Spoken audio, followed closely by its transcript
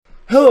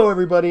Hello,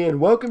 everybody, and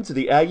welcome to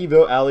the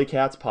Aggieville Alley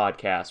Cats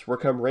podcast, where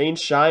come rain,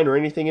 shine, or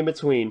anything in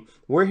between,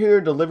 we're here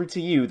to deliver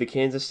to you the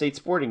Kansas State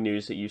sporting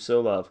news that you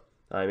so love.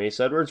 I'm Ace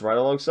Edwards, right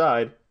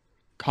alongside.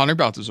 Connor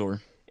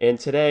Baltazar. And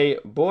today,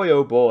 boy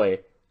oh boy,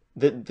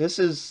 this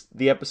is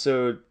the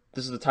episode,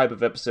 this is the type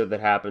of episode that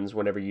happens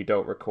whenever you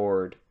don't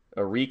record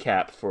a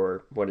recap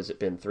for, what has it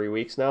been, 3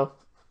 weeks now?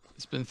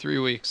 It's been 3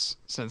 weeks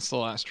since the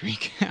last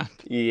recap.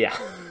 Yeah.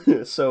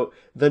 So,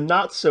 the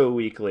not so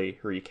weekly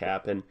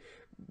recap, and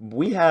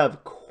we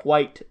have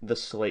quite the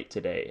slate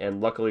today,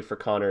 and luckily for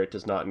Connor, it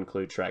does not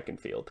include track and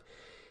field.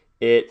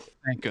 It,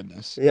 Thank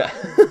goodness. yeah,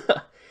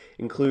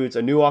 includes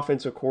a new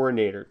offensive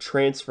coordinator,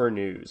 transfer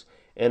news,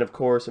 and of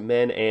course,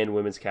 men and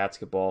women's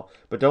basketball.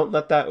 But don't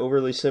let that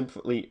overly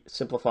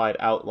simplified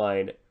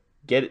outline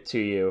get it to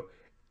you.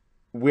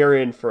 We're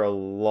in for a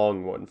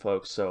long one,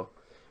 folks, so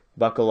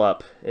buckle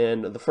up.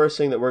 And the first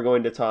thing that we're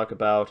going to talk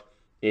about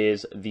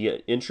is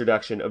the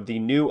introduction of the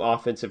new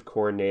offensive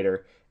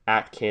coordinator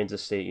at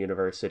Kansas State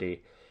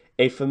University.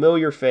 A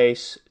familiar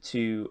face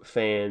to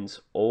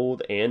fans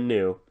old and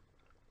new,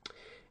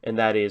 and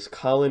that is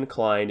Collin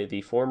Klein,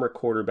 the former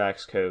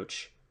quarterbacks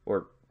coach,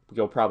 or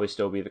he'll probably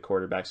still be the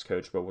quarterbacks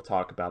coach, but we'll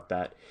talk about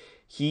that.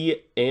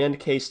 He and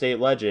K-State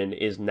legend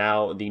is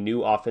now the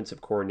new offensive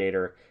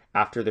coordinator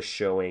after the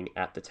showing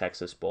at the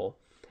Texas Bowl.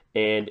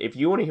 And if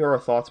you want to hear our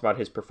thoughts about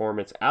his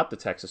performance at the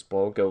Texas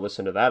Bowl, go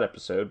listen to that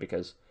episode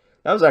because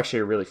that was actually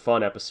a really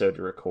fun episode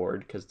to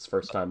record because it's the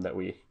first time that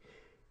we,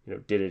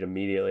 did it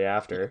immediately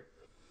after.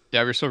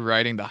 Yeah, we're still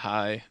riding the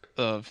high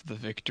of the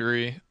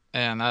victory.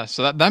 And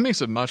so that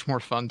makes it much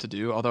more fun to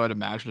do, although I'd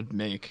imagine it'd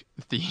make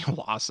the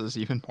losses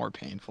even more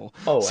painful.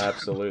 Oh, So,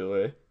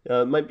 absolutely.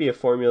 It might be a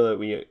formula that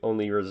we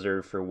only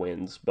reserve for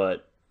wins,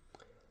 but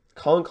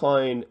Colin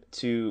Klein,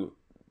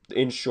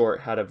 in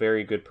short, had a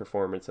very good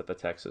performance at the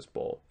Texas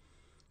Bowl.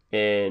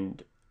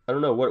 And I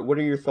don't know, what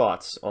are your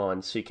thoughts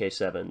on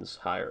CK7's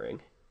hiring?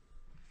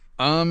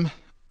 um,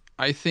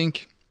 I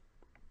think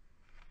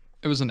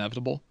it was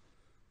inevitable.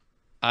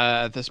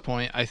 At this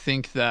point, I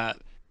think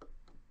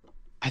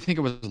it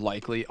was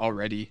likely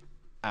already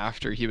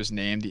after he was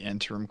named the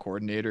interim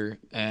coordinator,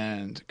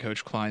 and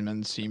Coach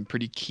Kleinman seemed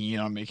pretty keen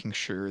on making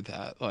sure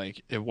that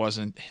like it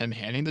wasn't him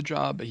handing the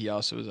job, but he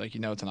also was like,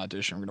 it's an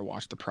audition. We're gonna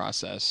watch the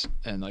process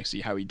and like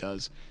see how he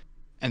does.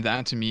 And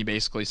that to me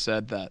basically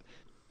said that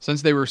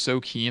since they were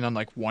so keen on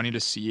like wanting to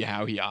see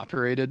how he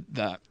operated,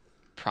 that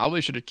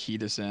probably should have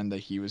keyed us in that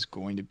he was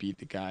going to be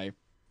the guy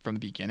from the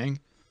beginning.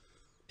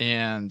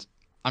 And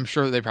I'm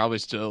sure they probably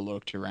still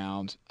looked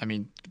around. I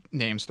mean,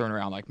 names thrown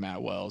around like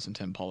Matt Wells and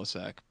Tim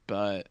Polasek,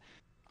 but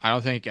I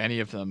don't think any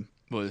of them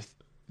with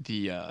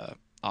the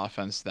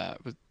offense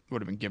that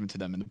would have been given to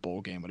them in the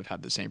bowl game would have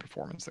had the same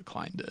performance that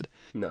Klein did.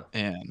 No.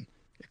 And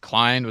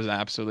Klein was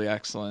absolutely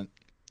excellent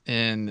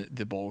in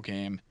the bowl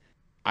game.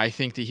 I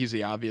think that he's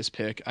the obvious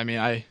pick. I mean,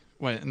 I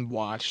went and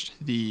watched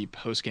the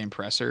post game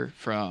presser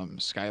from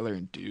Skylar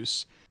and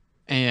Deuce,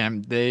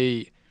 and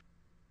they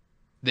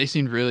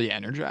seemed really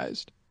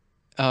energized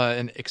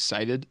and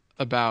excited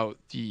about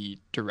the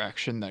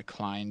direction that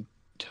Klein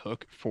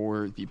took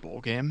for the bowl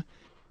game.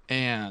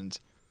 And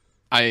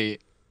I,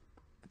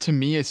 to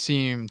me, it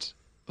seemed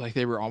like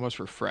they were almost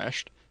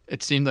refreshed.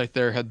 It seemed like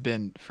there had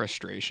been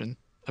frustration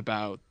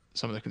about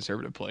some of the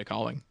conservative play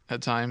calling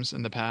at times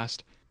in the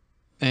past.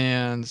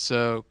 And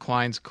so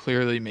Klein's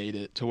clearly made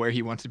it to where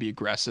he wants to be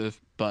aggressive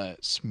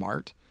but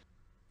smart.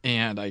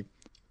 And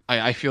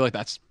I feel like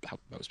that's how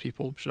most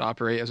people should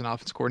operate as an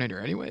offense coordinator,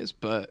 anyways.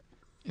 But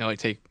like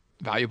take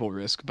valuable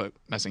risk. But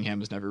Messingham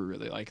was never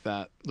really like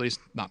that, at least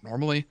not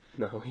normally.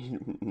 No,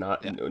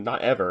 not Yeah,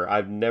 not ever.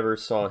 I've never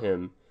saw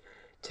him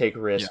take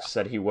yeah, risks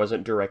that he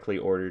wasn't directly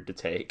ordered to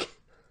take.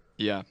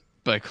 yeah.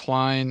 But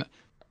Klein,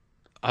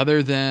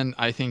 other than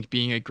I think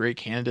being a great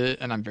candidate,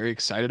 and I'm very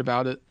excited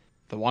about it.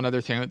 The one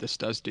other thing that this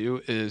does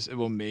do is it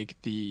will make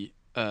the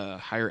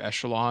higher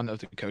echelon of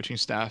the coaching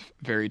staff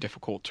very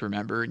difficult to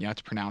remember, and you have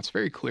to pronounce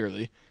very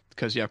clearly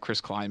because you have Chris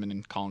Kleiman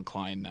and Colin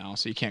Klein now,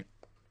 so you can't.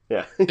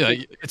 Yeah.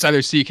 It's either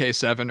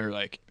CK7 or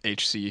like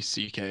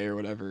HCCK or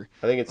whatever.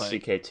 I think it's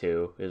Like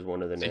CK2 is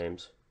one of the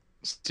names.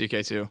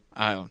 CK2.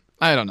 I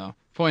don't know.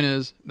 Point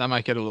is that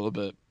might get a little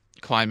bit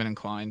Kleiman and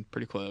Klein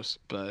pretty close,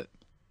 but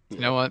you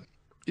Yeah. know what?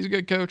 He's a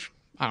good coach.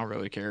 I don't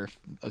really care if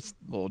that's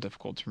a little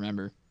difficult to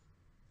remember.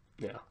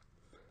 Yeah.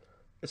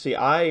 See,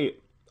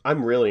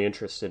 I'm really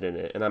interested in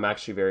it and I'm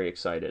actually very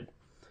excited.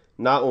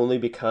 Not only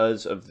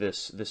because of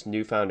this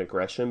newfound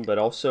aggression, but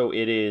also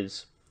it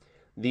is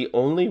the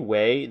only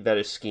way that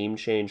a scheme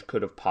change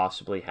could have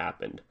possibly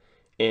happened.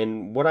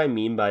 And what I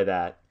mean by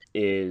that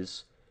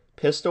is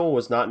pistol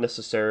was not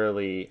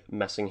necessarily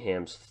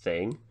Messingham's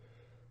thing,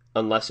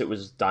 unless it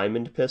was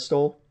diamond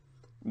pistol.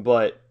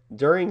 But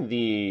during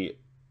the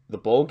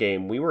bowl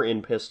game, we were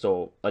in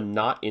pistol a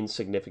not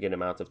insignificant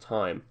amount of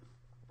time.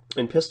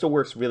 And pistol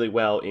works really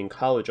well in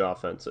college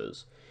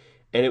offenses.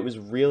 And it was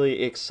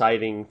really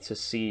exciting to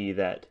see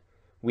that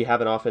we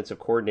have an offensive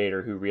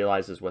coordinator who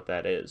realizes what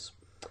that is.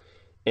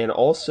 And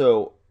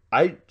also,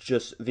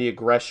 the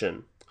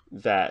aggression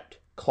that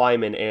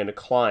Kleiman and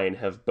Klein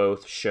have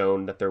both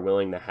shown that they're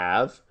willing to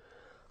have.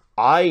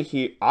 I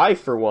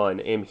for one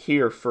am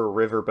here for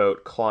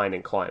Riverboat, Klein,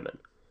 and Kleiman.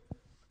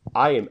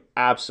 I am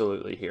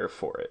absolutely here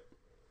for it.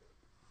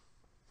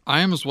 I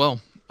am as well.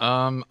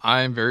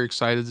 I am very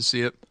excited to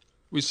see it.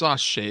 We saw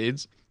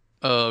shades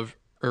of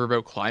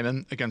Riverboat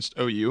Kleiman against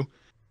OU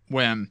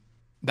when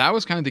that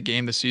was kind of the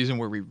game this season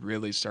where we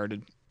really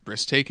started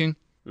risk taking.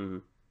 Mm-hmm.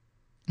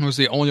 It was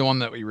the only one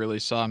that we really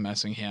saw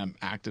Messingham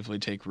actively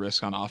take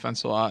risk on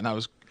offense a lot, and I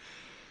was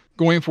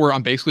going for it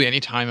on basically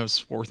any time it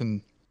was 4th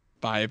and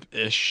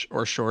 5-ish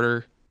or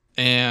shorter,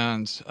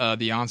 and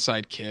the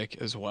onside kick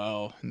as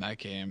well in that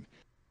game.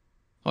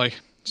 Like,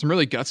 some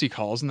really gutsy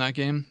calls in that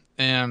game,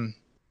 and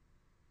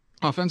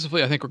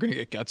offensively, I think we're going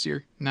to get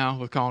gutsier now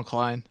with Colin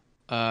Klein.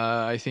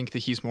 I think that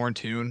he's more in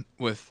tune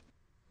with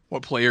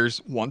what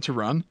players want to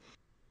run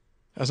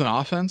as an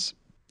offense,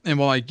 and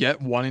while I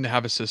get wanting to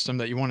have a system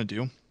that you want to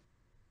do,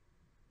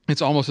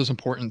 it's almost as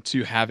important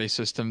to have a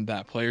system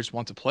that players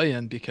want to play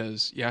in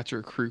because you have to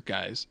recruit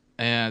guys.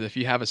 And if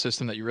you have a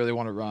system that you really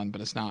want to run,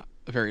 but it's not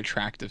a very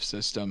attractive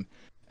system,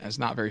 and it's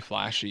not very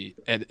flashy,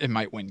 it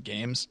might win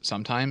games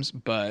sometimes,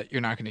 but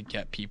you're not going to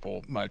get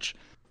people much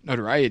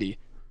notoriety,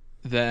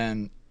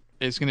 then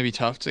it's going to be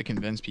tough to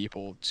convince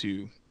people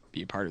to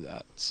be a part of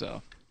that.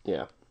 So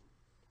yeah,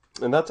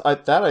 and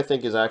I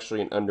think is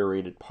actually an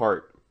underrated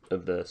part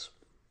of this,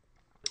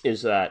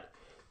 is that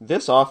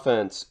this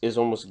offense is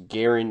almost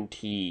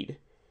guaranteed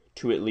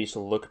to at least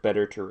look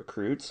better to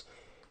recruits,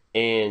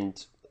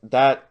 and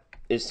that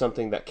is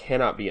something that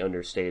cannot be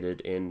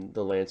understated in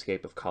the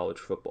landscape of college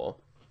football.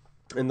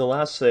 And the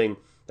last thing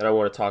that I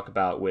want to talk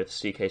about with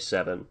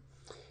CK7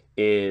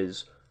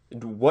 is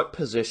what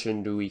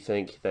position do we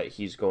think that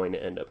he's going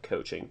to end up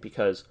coaching?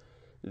 Because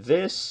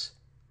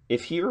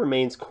if he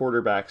remains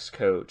quarterback's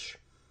coach,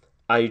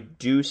 I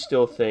do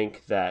still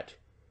think that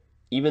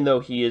even though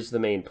he is the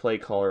main play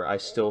caller, I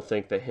still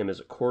think that him as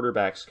a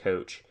quarterback's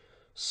coach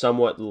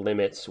somewhat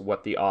limits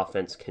what the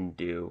offense can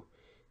do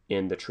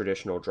in the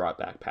traditional drop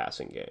back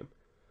passing game.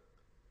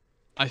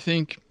 I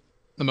think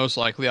the most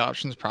likely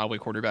option is probably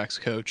quarterback's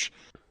coach,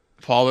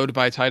 followed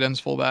by tight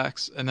ends,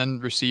 fullbacks, and then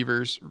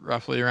receivers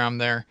roughly around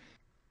there.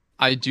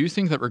 I do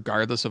think that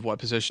regardless of what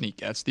position he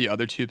gets, the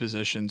other two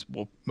positions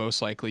will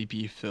most likely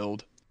be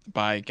filled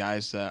by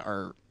guys that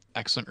are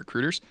excellent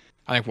recruiters.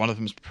 I think one of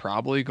them is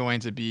probably going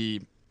to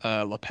be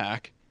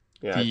Lepak.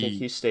 Yeah, I think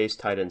he stays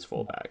tight ends,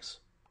 fullbacks.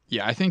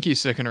 Yeah, I think he's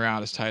sticking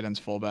around as tight ends,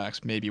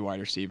 fullbacks, maybe wide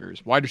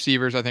receivers. Wide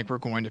receivers, I think we're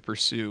going to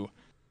pursue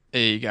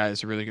a guy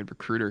that's a really good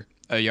recruiter,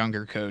 a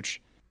younger coach,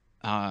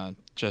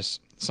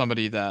 just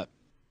somebody that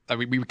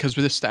because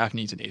this staff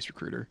needs an ace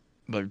recruiter,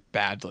 but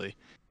badly,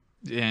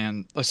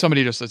 and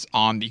somebody just that's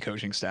on the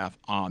coaching staff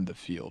on the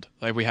field.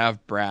 Like we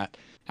have Brat,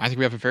 I think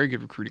we have a very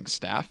good recruiting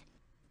staff,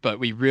 but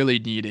we really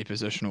need a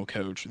positional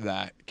coach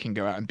that can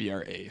go out and be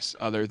our ace,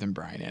 other than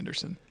Brian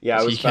Anderson. Yeah,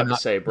 I was about to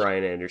say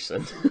Brian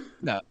Anderson.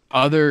 No,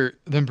 other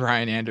than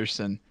Brian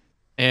Anderson,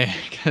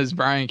 because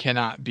Brian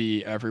cannot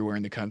be everywhere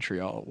in the country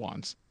all at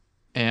once.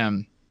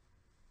 And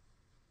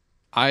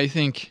I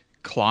think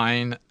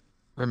Klein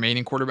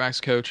remaining quarterback's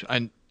coach,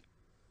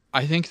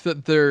 I think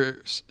that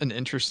there's an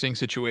interesting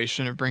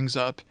situation it brings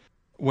up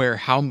where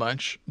how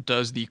much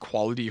does the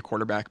quality of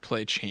quarterback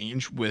play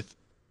change with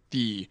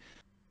the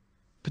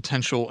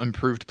potential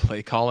improved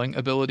play calling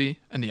ability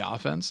in the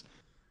offense?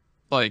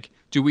 Like,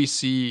 do we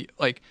see,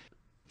 like,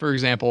 for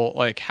example,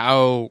 like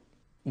how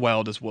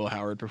well does Will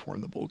Howard perform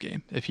in the bowl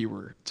game if he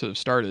were to have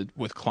started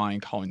with Klein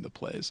calling the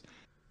plays?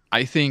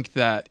 I think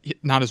that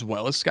not as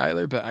well as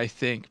Skyler, but I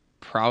think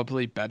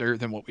probably better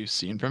than what we've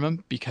seen from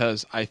him,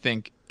 because I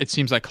think it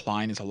seems like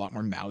Klein is a lot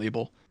more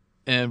malleable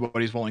in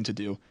what he's willing to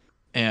do,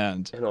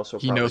 and also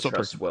he knows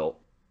what Will.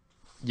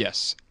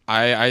 Yes,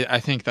 I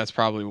think that's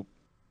probably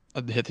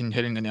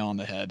hitting the nail on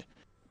the head.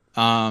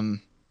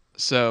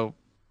 So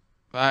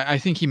I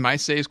think he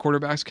might stay as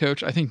quarterback's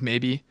coach. I think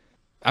maybe,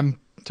 I'm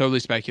totally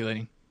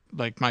speculating,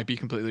 like might be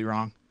completely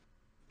wrong.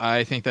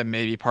 I think that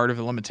maybe part of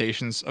the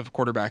limitations of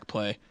quarterback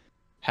play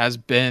has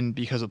been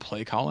because of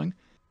play calling.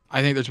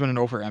 I think there's been an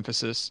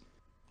overemphasis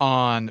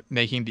on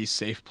making the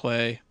safe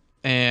play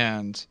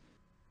and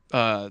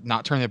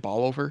not turning the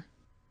ball over.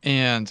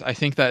 And I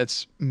think that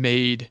it's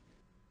made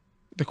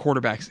the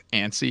quarterbacks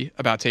antsy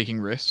about taking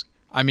risks.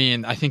 I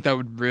mean, I think that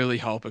would really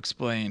help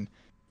explain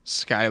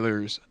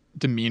Skyler's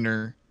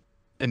demeanor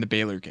in the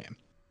Baylor game,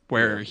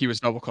 where he was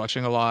double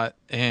clutching a lot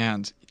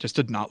and just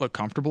did not look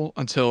comfortable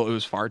until it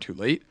was far too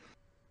late.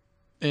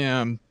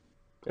 And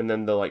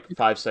then the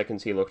 5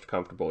 seconds he looked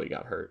comfortable, he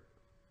got hurt.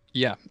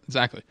 Yeah,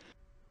 exactly.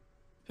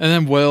 And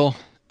then Will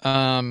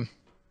had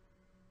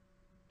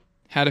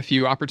a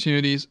few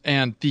opportunities,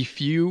 and the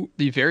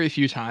very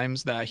few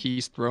times that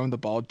he's thrown the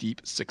ball deep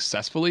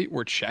successfully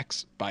were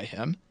checks by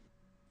him.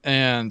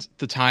 And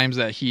the times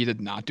that he did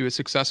not do it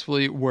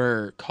successfully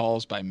were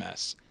calls by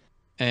Mess.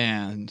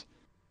 And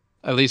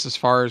at least as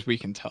far as we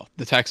can tell,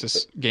 the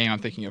Texas game I'm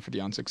thinking of for the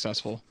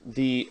unsuccessful.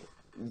 The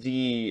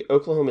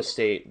Oklahoma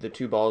State, the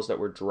two balls that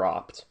were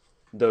dropped,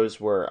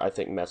 those were, I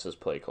think, Mess's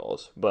play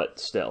calls, but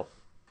still.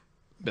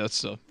 But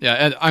still, yeah.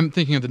 And I'm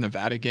thinking of the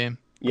Nevada game,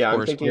 of Yeah, I'm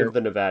course. thinking of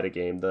the Nevada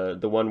game, the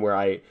one where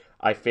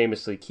I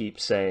famously keep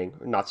saying,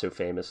 not so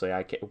famously,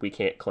 we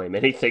can't claim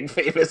anything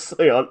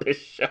famously on this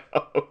show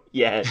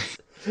yet.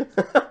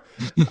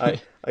 I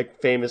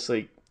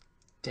famously,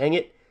 dang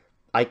it,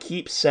 I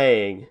keep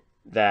saying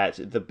that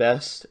the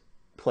best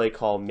play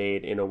call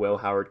made in a Will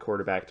Howard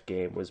quarterbacked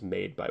game was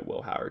made by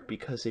Will Howard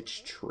because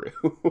it's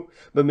true.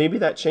 But maybe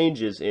that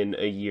changes in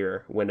a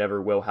year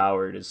whenever Will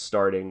Howard is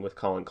starting with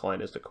Colin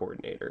Klein as the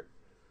coordinator.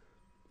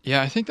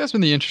 Yeah, I think that's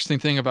been the interesting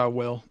thing about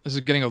Will. This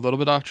is getting a little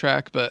bit off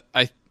track, but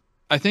I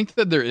think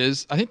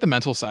that I think the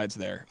mental side's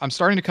there. I'm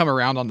starting to come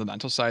around on the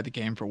mental side of the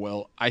game for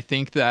Will. I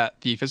think that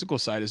the physical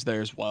side is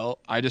there as well.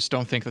 I just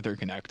don't think that they're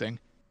connecting.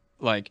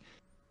 Like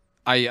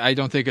I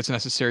don't think it's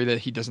necessary that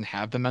he doesn't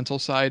have the mental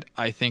side.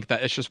 I think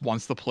that it's just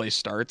once the play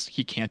starts,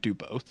 he can't do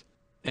both.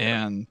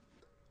 Yeah. And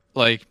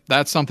like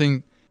that's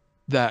something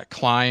that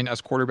Klein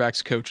as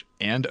quarterbacks coach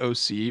and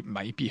OC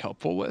might be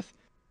helpful with.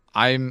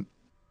 I'm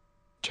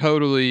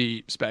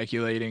totally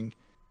speculating.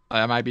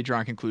 I might be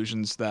drawing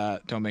conclusions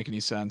that don't make any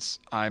sense.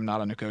 I'm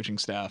not on the coaching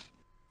staff,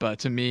 but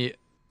to me,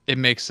 it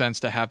makes sense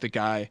to have the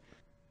guy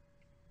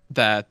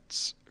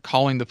that's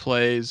calling the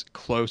plays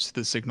close to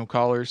the signal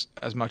callers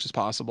as much as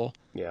possible.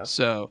 Yeah.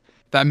 So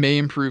that may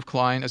improve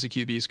Klein as a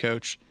QB's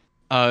coach.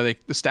 The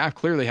staff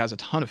clearly has a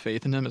ton of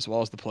faith in him as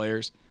well as the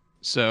players.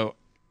 So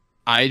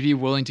I'd be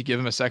willing to give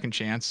him a second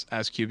chance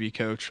as QB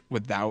coach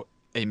without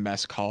a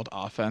mess called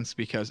offense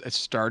because it's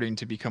starting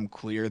to become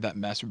clear that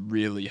mess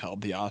really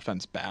held the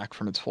offense back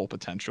from its full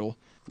potential.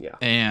 Yeah.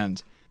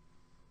 And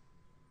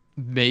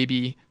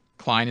maybe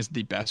Klein is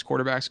the best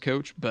quarterbacks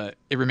coach, but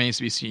it remains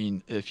to be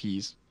seen if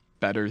he's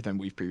better than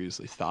we've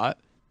previously thought.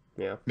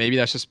 Yeah. Maybe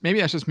that's just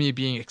me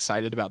being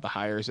excited about the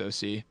hires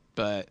OC,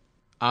 but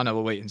I don't know,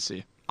 we'll wait and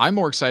see. I'm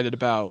more excited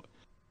about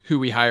who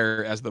we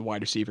hire as the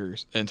wide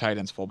receivers and tight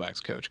ends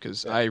fullbacks coach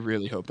because I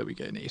really hope that we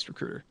get an ace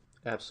recruiter.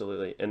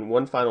 Absolutely. And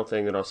one final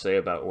thing that I'll say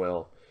about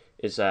Will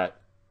is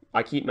that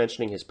I keep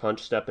mentioning his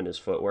punch step and his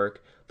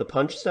footwork. The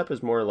punch step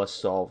is more or less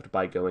solved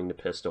by going to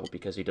pistol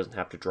because he doesn't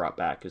have to drop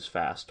back as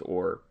fast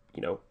or,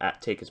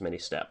 take as many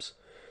steps.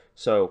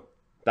 So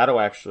that'll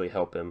actually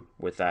help him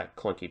with that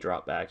clunky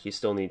drop back. He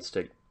still needs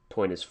to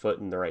point his foot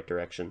in the right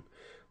direction.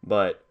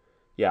 But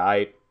yeah,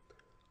 I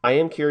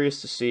am curious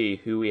to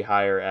see who we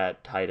hire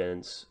at tight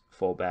ends,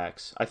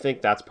 fullbacks. I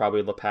think that's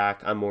probably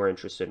LePack. I'm more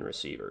interested in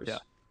receivers. Yeah.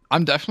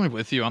 I'm definitely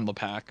with you on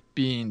LePack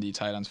being the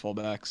tight ends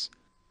fullbacks.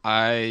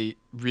 I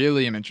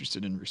really am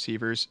interested in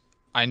receivers.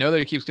 I know that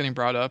it keeps getting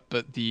brought up,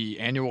 but the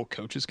annual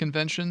coaches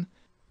convention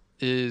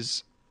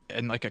is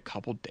in like a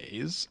couple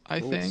days,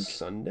 I think.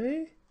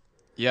 Sunday?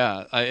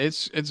 Yeah,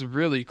 it's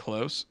really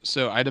close.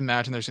 So I'd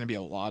imagine there's going to be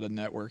a lot of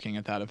networking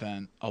at that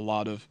event, a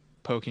lot of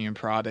poking and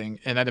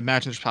prodding, and I'd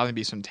imagine there's probably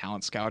be some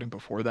talent scouting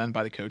before then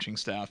by the coaching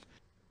staff.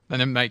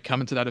 Then it might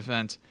come into that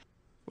event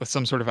with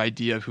some sort of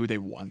idea of who they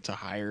want to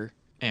hire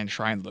and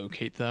try and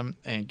locate them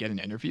and get an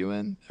interview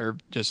in or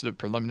just a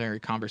preliminary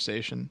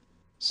conversation.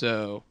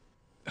 So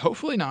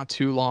hopefully not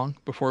too long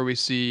before we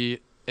see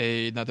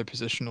another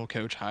positional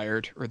coach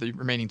hired or the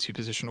remaining two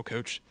positional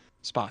coach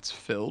spots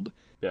filled.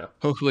 Yeah.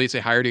 Hopefully it's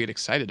a hire to get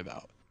excited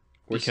about.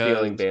 We're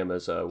stealing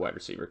Bama's wide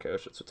receiver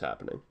coach. That's what's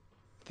happening.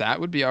 That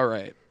would be all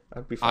right.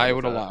 I'd be fine I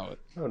with would that. allow it.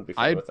 I would be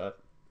fine with that.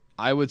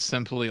 I would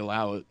simply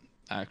allow it,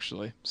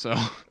 actually. So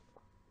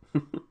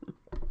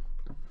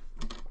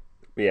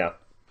yeah.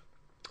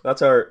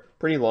 That's our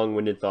pretty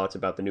long-winded thoughts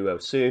about the new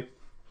OC.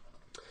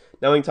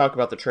 Now we can talk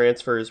about the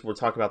transfers. We'll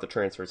talk about the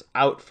transfers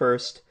out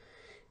first.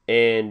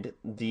 And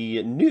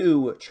the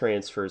new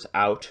transfers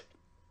out.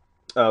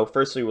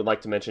 Firstly, we'd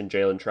like to mention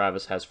Jalen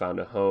Travis has found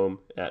a home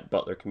at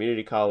Butler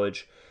Community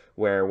College,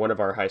 where one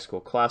of our high school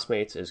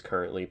classmates is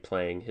currently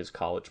playing his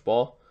college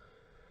ball.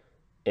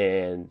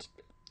 And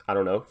I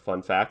don't know,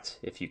 fun fact,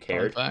 if you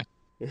cared.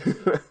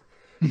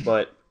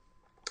 But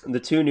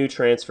the two new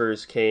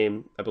transfers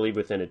came, I believe,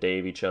 within a day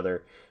of each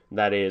other.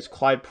 That is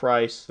Clyde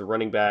Price, the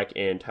running back,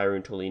 and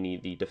Tyrone Tolini,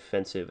 the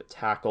defensive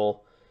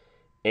tackle.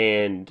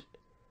 And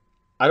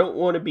I don't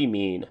want to be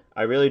mean.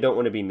 I really don't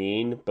want to be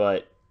mean,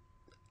 but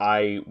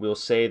I will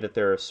say that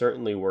there are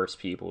certainly worse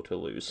people to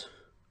lose.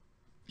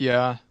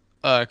 Yeah.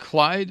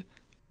 Clyde,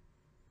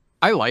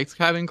 I liked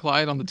having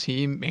Clyde on the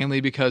team,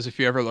 mainly because if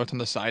you ever looked on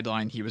the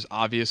sideline, he was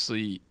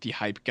obviously the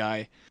hype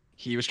guy.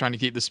 He was trying to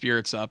keep the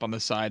spirits up on the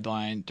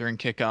sideline. During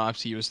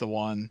kickoffs, he was the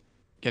one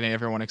getting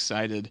everyone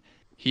excited.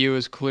 He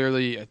was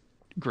clearly a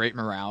great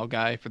morale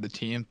guy for the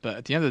team, but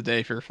at the end of the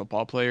day, if you're a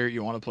football player,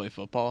 you want to play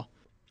football.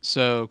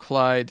 So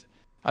Clyde,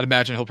 I'd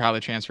imagine he'll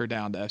probably transfer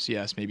down to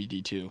FCS, maybe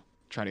D2,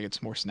 try to get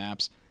some more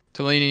snaps.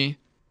 Tolini,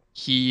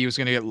 he was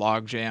going to get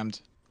log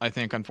jammed, I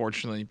think,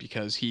 unfortunately,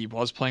 because he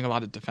was playing a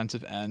lot of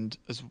defensive end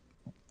as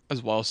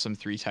well as some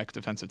 3-tech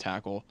defensive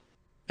tackle.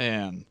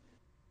 And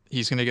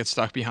he's going to get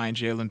stuck behind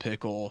Jalen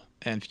Pickle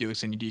and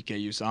Felix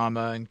Ndike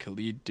Uzama and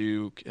Khalid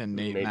Duke and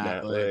Nate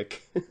Matlick,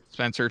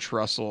 Spencer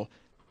Trussell.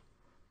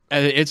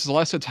 And it's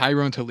less a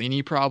Tyrone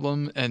Tolini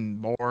problem and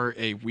more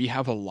a we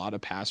have a lot of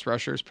pass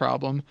rushers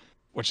problem,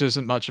 which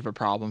isn't much of a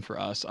problem for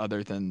us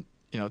other than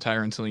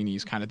Tyrone Selene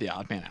is kind of the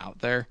odd man out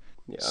there.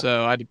 Yeah.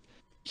 So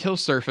he'll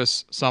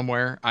surface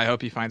somewhere. I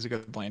hope he finds a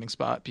good landing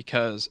spot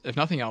because if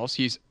nothing else,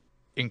 he's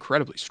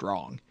incredibly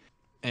strong,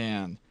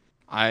 and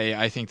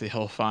I think that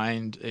he'll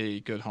find a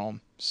good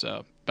home.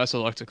 So best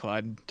of luck to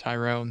Clyde and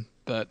Tyrone,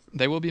 but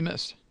they will be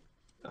missed.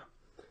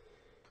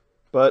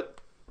 But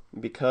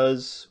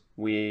because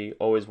we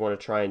always want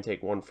to try and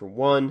take one for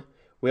one,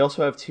 we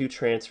also have two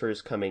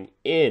transfers coming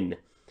in.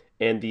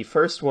 And the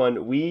first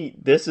one,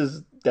 this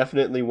is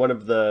definitely one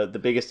of the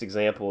biggest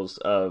examples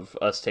of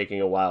us taking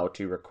a while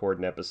to record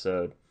an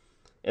episode.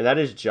 And that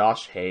is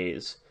Josh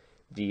Hayes,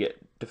 the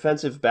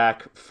defensive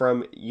back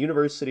from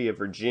University of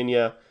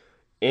Virginia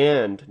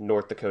and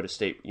North Dakota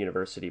State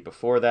University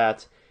before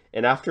that.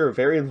 And after a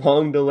very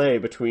long delay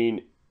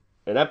between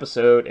an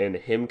episode and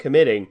him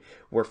committing,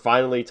 we're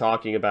finally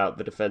talking about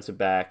the defensive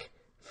back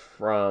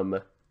from,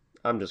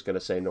 I'm just going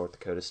to say North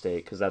Dakota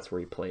State because that's where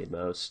he played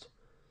most.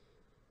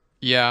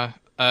 Yeah,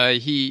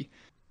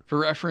 for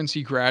reference,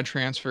 he grad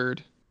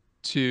transferred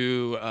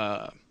to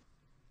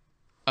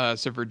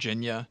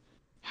Virginia.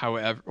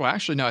 However, well,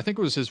 actually, no, I think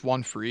it was his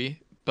one free,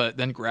 but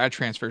then grad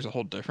transfer is a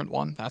whole different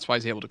one. That's why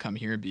he's able to come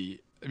here and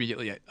be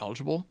immediately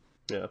eligible.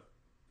 Yeah.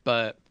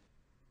 But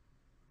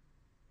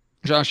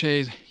Josh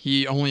Hayes,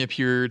 he only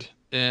appeared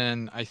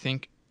in, I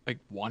think, like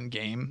one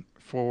game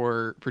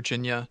for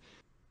Virginia,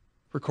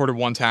 recorded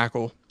one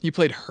tackle. He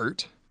played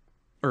hurt,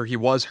 or he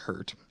was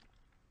hurt,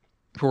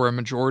 for a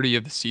majority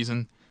of the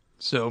season.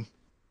 So,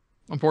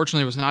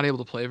 unfortunately, was not able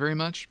to play very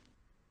much.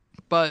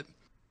 But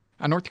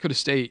at North Dakota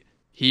State,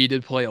 he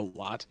did play a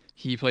lot.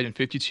 He played in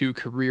 52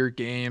 career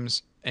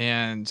games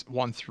and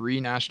won 3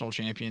 national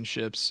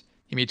championships.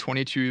 He made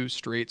 22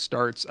 straight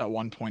starts at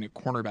one point at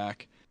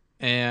cornerback,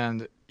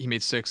 and he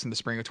made 6 in the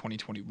spring of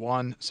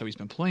 2021. So he's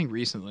been playing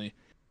recently.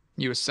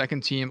 He was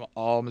second team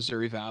All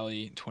Missouri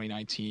Valley in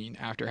 2019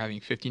 after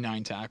having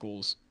 59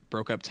 tackles,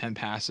 broke up 10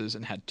 passes,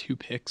 and had 2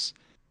 picks,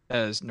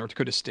 as North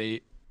Dakota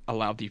State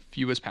allowed the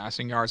fewest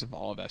passing yards of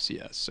all of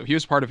FCS. So he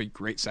was part of a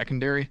great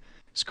secondary.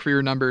 His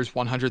career numbers: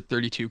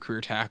 132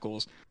 career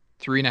tackles,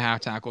 3.5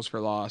 tackles for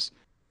loss,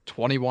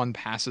 21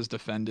 passes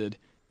defended,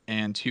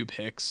 and 2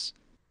 picks.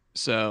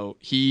 So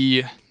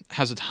he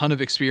has a ton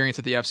of experience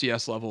at the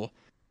FCS level.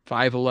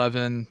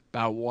 5'11",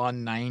 about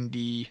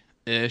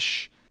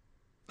 190-ish.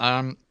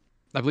 I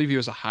believe he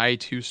was a high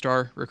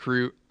 2-star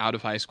recruit out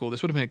of high school.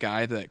 This would have been a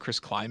guy that Chris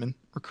Kleiman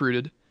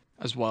recruited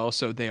as well,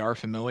 so they are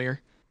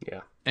familiar.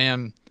 Yeah.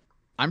 And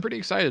I'm pretty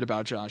excited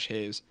about Josh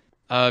Hayes,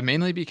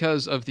 mainly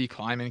because of the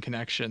Kleiman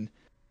connection.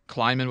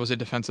 Kleiman was a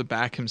defensive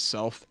back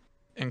himself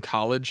in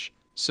college,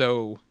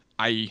 so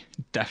I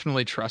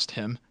definitely trust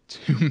him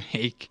to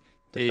make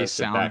a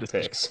sound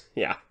decision. Picks.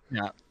 Yeah.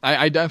 Yeah,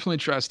 I definitely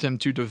trust him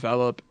to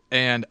develop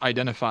and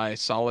identify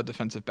solid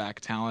defensive back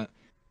talent.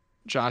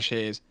 Josh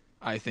Hayes,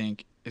 I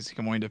think, is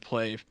going to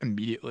play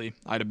immediately.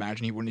 I'd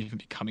imagine he wouldn't even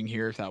be coming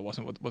here if that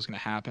wasn't what was going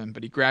to happen.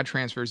 But he grad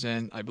transfers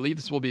in. I believe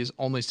this will be his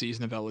only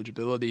season of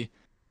eligibility.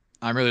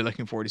 I'm really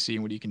looking forward to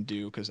seeing what he can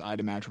do because I'd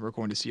imagine we're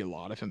going to see a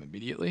lot of him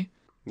immediately.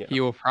 Yeah.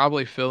 He will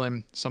probably fill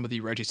in some of the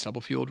Reggie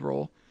Stubblefield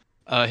role.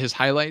 His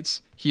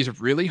highlights: he's a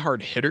really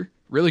hard hitter,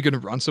 really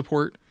good run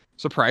support,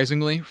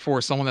 surprisingly,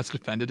 for someone that's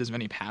defended as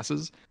many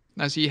passes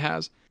as he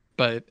has.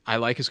 But I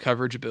like his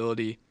coverage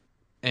ability,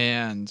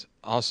 and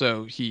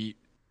also he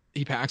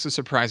packs a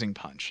surprising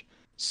punch.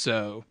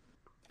 So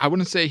I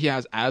wouldn't say he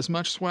has as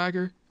much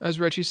swagger as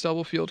Reggie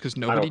Stubblefield because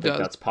nobody does. I don't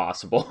think that's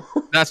possible.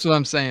 That's what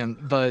I'm saying.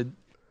 But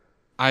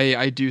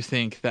I do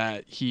think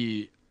that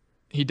he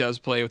does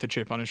play with a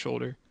chip on his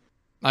shoulder.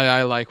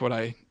 I like what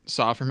I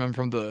saw from him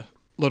from the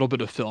little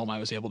bit of film I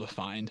was able to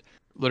find.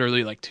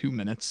 Literally like 2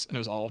 minutes, and it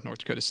was all of North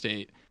Dakota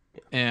State.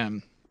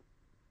 And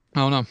I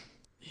don't know.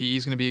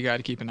 He's going to be a guy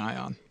to keep an eye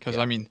on because,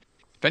 I mean,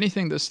 if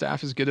anything, this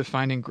staff is good at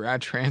finding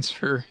grad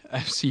transfer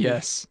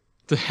FCS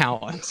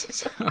talent.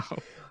 So.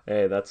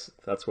 Hey, that's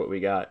what we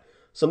got.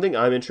 Something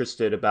I'm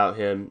interested about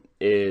him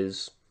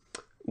is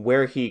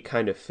where he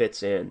kind of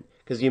fits in.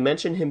 Because you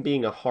mentioned him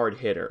being a hard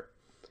hitter.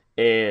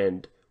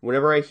 And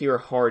whenever I hear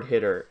hard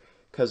hitter,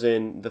 because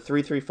in the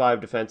 3-3-5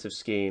 defensive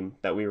scheme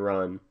that we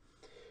run,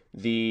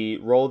 the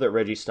role that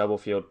Reggie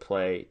Stubblefield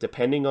play,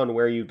 depending on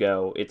where you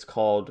go, it's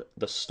called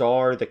the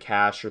star, the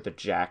cash, or the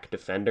jack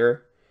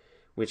defender,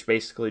 which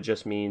basically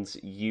just means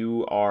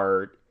you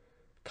are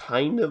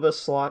kind of a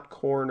slot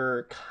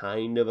corner,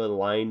 kind of a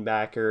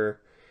linebacker,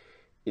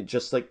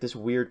 just like this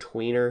weird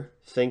tweener.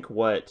 Think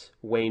what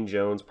Wayne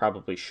Jones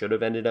probably should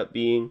have ended up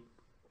being.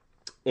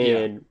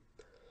 And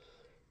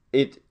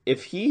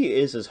if he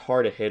is as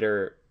hard a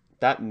hitter,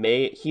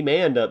 he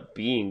may end up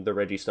being the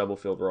Reggie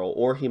Stubblefield role,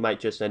 or he might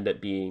just end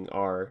up being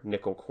our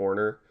nickel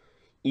corner.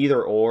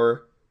 Either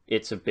or,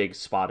 it's a big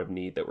spot of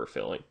need that we're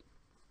filling.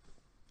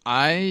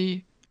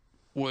 I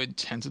would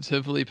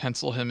tentatively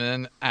pencil him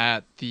in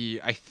at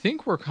I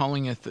think we're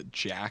calling it the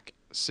jack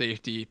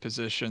safety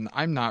position.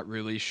 I'm not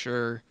really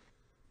sure,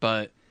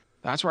 but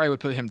that's where I would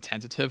put him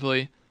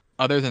tentatively.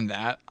 Other than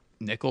that,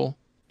 nickel.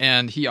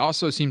 And he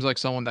also seems like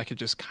someone that could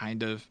just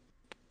kind of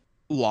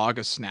log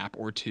a snap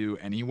or two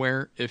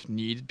anywhere if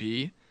need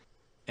be.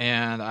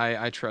 and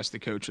I trust the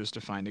coaches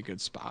to find a good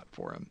spot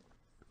for him.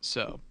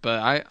 So, but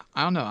I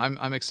don't know.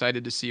 I'm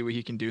excited to see what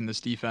he can do in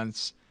this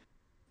defense.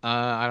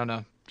 I don't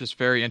know. Just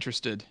very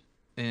interested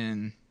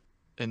in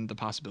the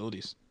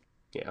possibilities.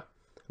 Yeah.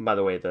 And by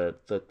the way, the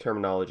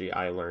terminology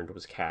I learned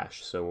was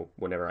cash. So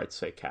whenever I'd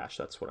say cash,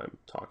 that's what I'm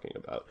talking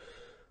about.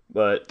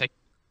 But Thank-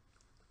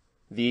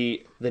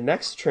 the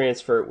next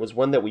transfer was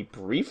one that we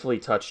briefly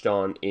touched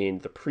on in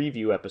the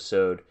preview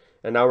episode,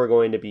 and now we're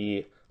going to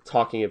be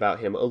talking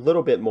about him a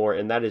little bit more,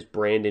 and that is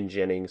Brandon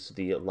Jennings,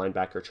 the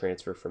linebacker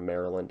transfer from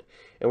Maryland.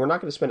 And we're not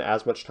going to spend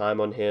as much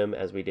time on him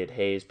as we did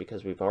Hayes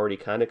because we've already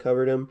kind of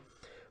covered him.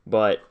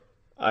 But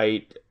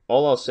I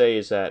all I'll say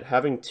is that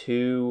having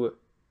two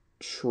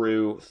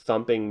true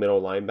thumping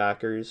middle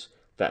linebackers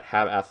that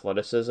have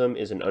athleticism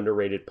is an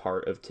underrated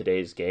part of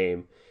today's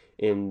game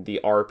in the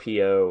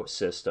RPO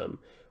system,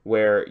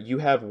 where you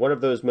have one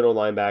of those middle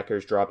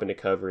linebackers drop into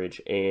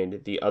coverage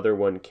and the other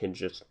one can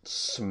just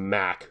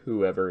smack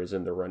whoever is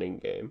in the running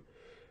game.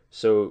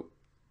 So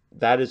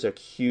that is a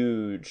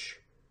huge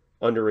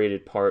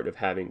underrated part of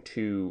having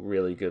two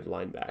really good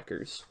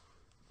linebackers.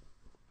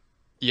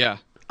 Yeah,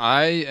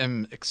 I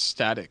am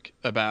ecstatic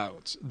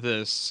about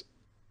this.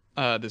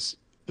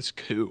 This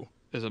coup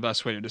is the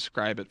best way to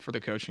describe it for the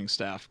coaching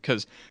staff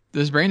because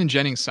this Brandon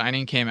Jennings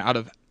signing came out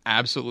of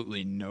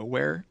absolutely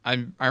nowhere.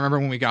 I remember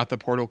when we got the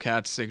Portal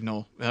Cats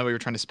signal, we were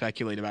trying to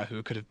speculate about who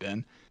it could have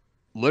been.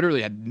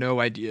 Literally had no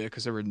idea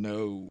because there were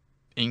no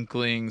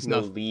inklings, No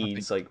nothing.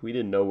 leads, like we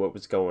didn't know what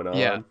was going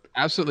Yeah, on.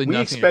 absolutely We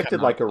nothing had expected come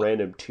out. like a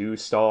random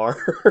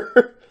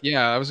 2-star.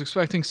 Yeah, I was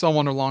expecting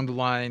someone along the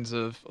lines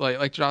of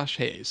like Josh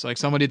Hayes, like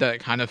somebody that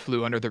kind of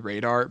flew under the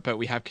radar, but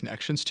we have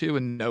connections to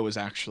and know is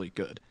actually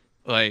good.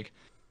 Like,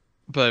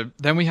 but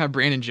then we have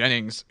Brandon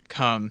Jennings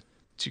come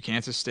to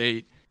Kansas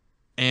State,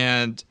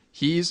 and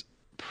he's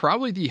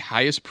probably the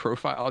highest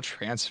profile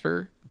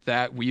transfer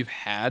that we've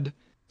had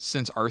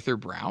since Arthur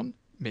Brown,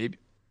 maybe.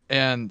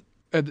 And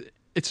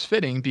it's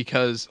fitting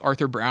because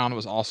Arthur Brown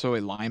was also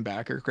a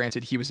linebacker.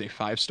 Granted, he was a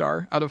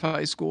 5-star out of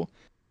high school.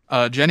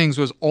 Jennings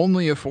was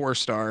only a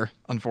 4-star,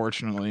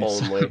 unfortunately.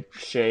 So, Only.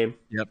 Shame.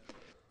 yep.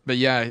 But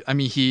yeah, I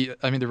mean,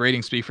 the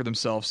ratings speak for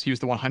themselves. He was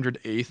the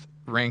 108th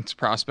ranked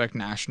prospect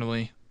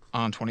nationally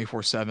on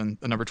 24/7,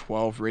 the number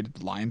 12 rated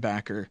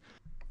linebacker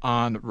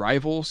on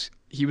Rivals.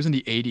 He was in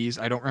the 80s.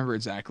 I don't remember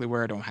exactly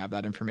where. I don't have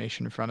that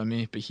information in front of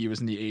me, but he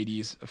was in the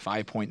 80s, a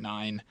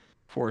 5.9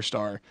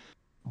 4-star.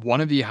 One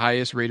of the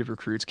highest rated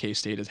recruits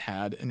K-State has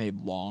had in a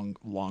long,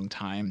 long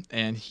time,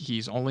 and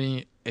he's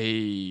only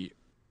a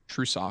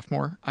true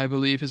sophomore, I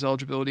believe his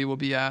eligibility will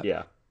be at.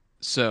 Yeah.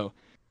 So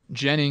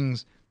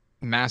Jennings,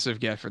 massive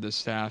get for this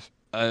staff.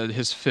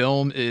 His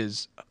film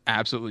is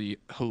absolutely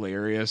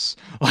hilarious.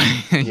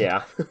 Like,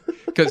 Yeah.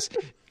 because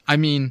I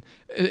mean,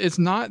 it's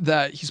not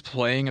that he's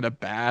playing at a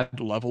bad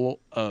level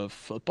of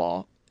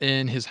football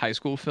in his high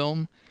school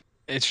film.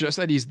 It's just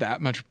that he's that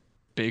much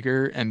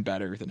bigger and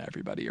better than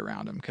everybody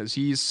around him because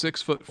he's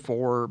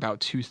 6'4",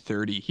 about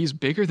 230. He's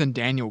bigger than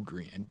Daniel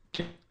Green.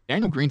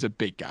 Daniel Green's a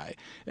big guy,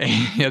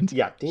 and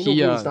Yeah, Daniel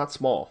he Green's not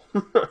small.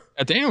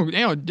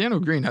 Daniel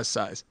Green has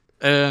size,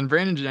 and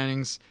Brandon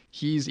Jennings,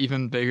 he's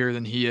even bigger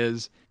than he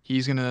is.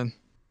 He's gonna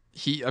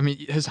I mean,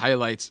 his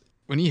highlights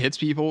when he hits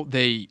people,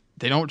 they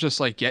don't just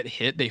like get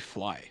hit, they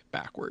fly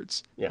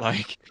backwards. Yeah.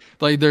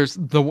 Like there's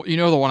the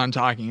one I'm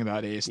talking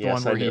about, Ace, the one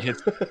Yes, I where he do.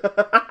 hits.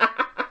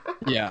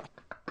 Yeah,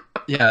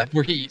 yeah,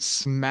 where he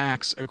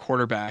smacks a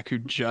quarterback who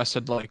just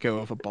had let go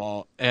of a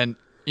ball, and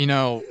you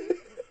know,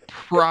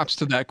 props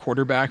to that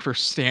quarterback for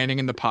standing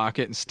in the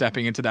pocket and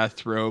stepping into that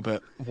throw.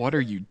 But what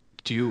are you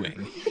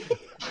doing?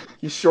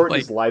 He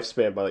shortened Like his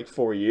lifespan by like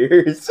 4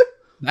 years.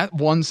 that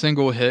one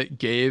single hit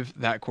gave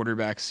that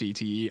quarterback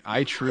CTE.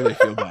 I truly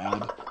feel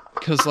bad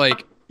because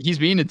like he's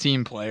being a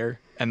team player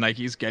and like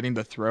he's getting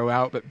the throw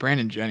out, but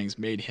Brandon Jennings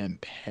made him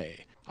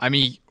pay. I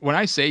mean, when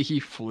I say he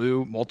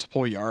flew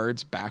multiple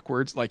yards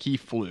backwards, like he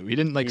flew. He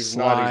didn't like He's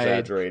not slide.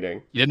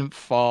 exaggerating. He didn't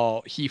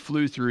fall. He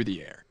flew through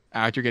the air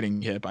after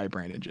getting hit by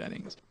Brandon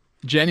Jennings.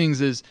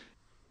 Jennings is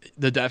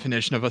the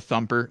definition of a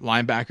thumper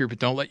linebacker, but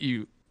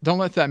don't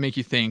let that make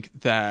you think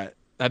that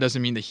that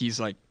doesn't mean that he's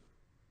like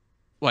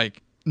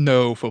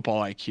no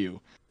football IQ,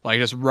 like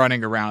just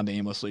running around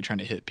aimlessly trying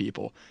to hit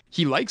people.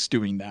 He likes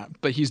doing that,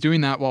 but he's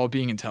doing that while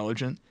being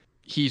intelligent.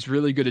 He's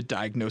really good at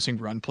diagnosing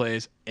run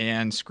plays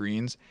and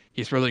screens.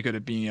 He's really good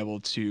at being able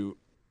to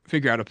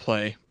figure out a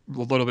play a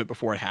little bit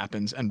before it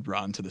happens and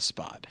run to the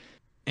spot.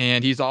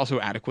 And he's also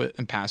adequate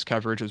in pass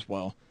coverage as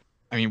well.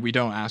 I mean, we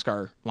don't ask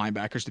our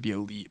linebackers to be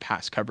elite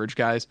pass coverage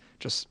guys,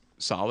 just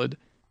solid.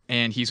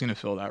 And he's going to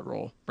fill that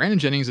role. Brandon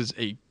Jennings is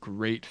a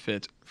great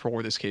fit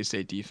for this K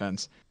State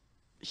defense.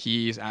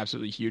 He's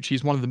absolutely huge.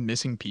 He's one of the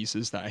missing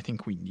pieces that I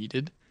think we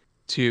needed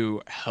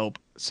to help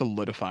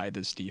solidify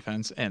this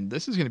defense. And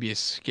this is going to be a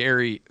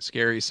scary,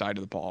 scary side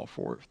of the ball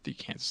for the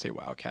Kansas State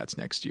Wildcats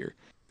next year.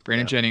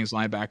 Brandon Yeah. Jennings,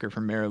 linebacker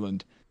from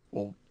Maryland,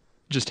 will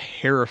just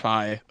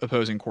terrify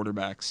opposing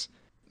quarterbacks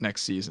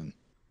next season.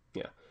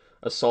 Yeah.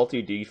 A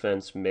salty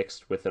defense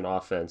mixed with an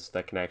offense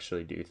that can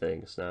actually do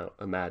things. Now,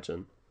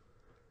 imagine.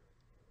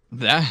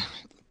 That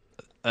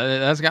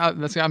That's got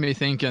me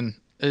thinking.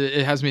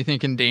 It has me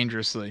thinking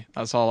dangerously.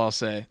 That's all I'll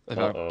say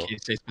about Uh-oh.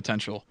 K-State's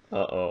potential.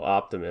 Uh-oh.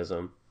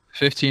 Optimism.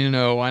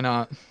 15-0. Why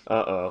not?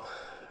 Uh-oh.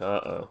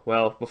 Uh-oh.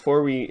 Well,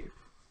 before we,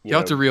 You'll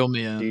have to reel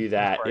me in do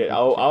that. before I get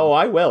Oh, feeling.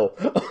 I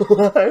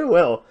will. I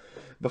will.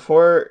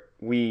 Before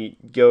we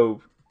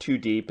go too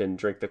deep and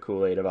drink the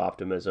Kool-Aid of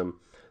optimism,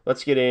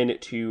 let's get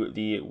into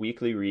the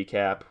weekly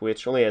recap,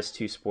 which only has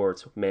two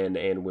sports, men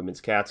and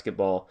women's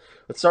basketball.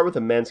 Let's start with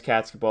the men's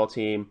basketball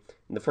team.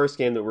 And the first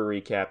game that we're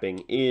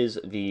recapping is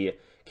the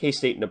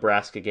K-State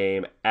Nebraska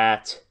game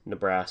at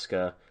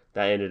Nebraska.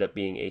 That ended up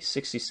being a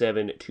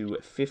 67 to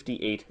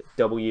 58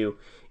 W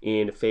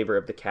in favor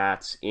of the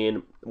Cats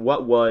in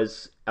what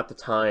was at the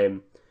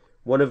time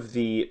one of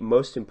the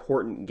most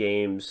important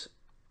games,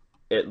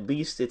 at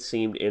least it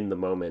seemed in the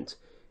moment,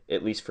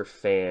 at least for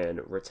fan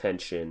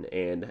retention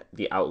and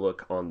the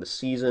outlook on the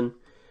season.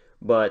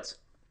 But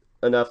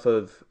enough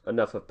of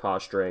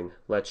posturing.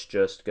 Let's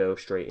just go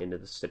straight into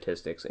the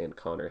statistics, and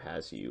Connor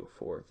has you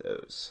for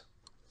those.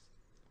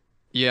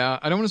 Yeah,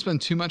 I don't want to spend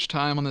too much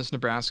time on this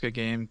Nebraska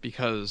game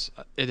because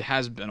it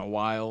has been a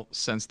while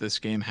since this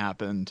game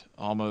happened.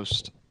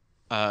 Almost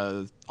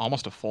a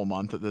full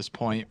month at this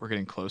point. We're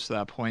getting close to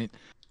that point.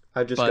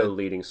 I just go But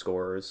leading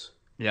scorers.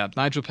 yeah,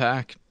 Nigel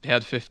Pack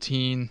had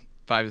 15,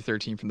 5 to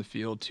 13 from the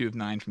field, 2 of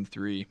 9 from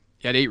 3.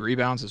 He had 8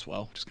 rebounds as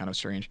well, which is kind of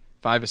strange.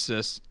 5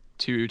 assists,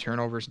 2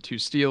 turnovers, and 2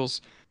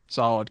 steals.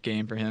 Solid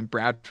game for him.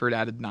 Bradford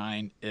added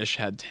 9. Ish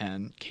had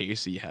 10.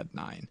 Casey had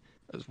 9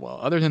 as well.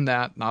 Other than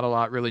that, not a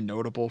lot really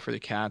notable for the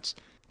Cats.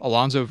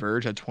 Alonzo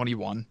Verge had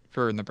 21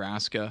 for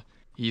Nebraska.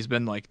 He's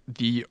been like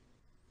the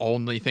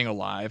only thing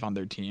alive on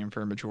their team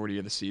for a majority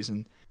of the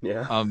season.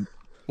 Yeah. Um,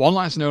 One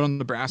last note on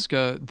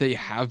Nebraska, they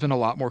have been a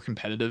lot more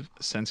competitive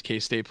since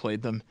K-State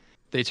played them.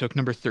 They took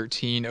number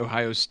 13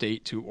 Ohio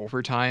State to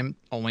overtime,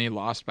 only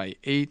lost by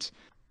 8,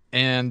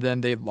 and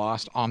then they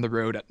lost on the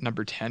road at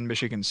number 10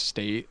 Michigan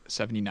State,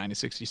 79 to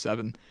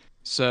 67.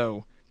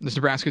 So, this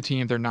Nebraska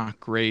team, they're not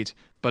great,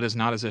 but it's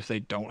not as if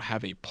they don't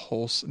have a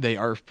pulse. They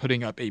are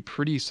putting up a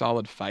pretty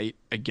solid fight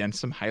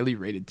against some highly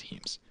rated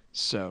teams.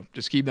 So,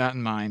 just keep that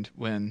in mind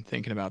when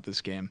thinking about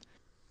this game.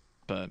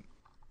 But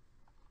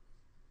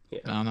Yeah.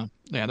 I don't know.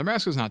 Yeah,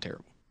 Nebraska's not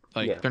terrible.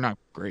 Like Yeah. they're not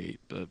great,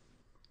 but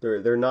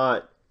They're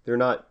not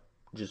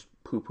just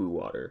poo poo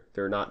water.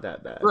 They're not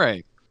that bad.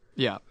 right.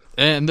 Yeah.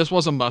 And this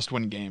was a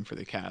must-win game for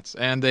the Cats,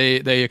 and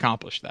they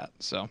accomplished that.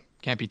 So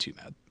can't be too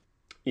mad.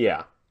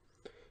 Yeah.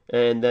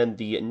 And then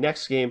the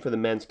next game for the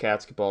men's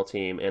basketball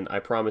team, and I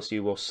promise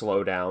you we'll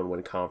slow down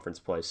when conference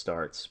play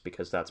starts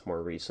because that's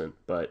more recent.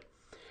 But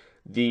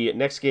the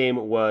next game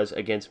was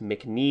against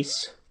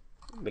McNeese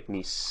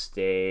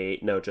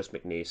State. No, just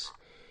McNeese.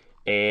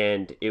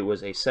 And it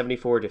was a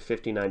 74 to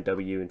 59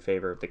 W in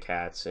favor of the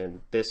Cats.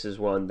 And this is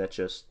one that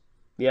just,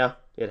 yeah,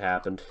 it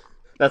happened.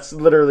 That's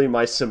literally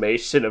my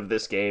summation of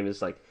this game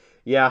is like,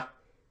 yeah,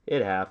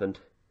 it happened.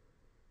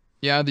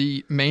 Yeah,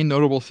 the main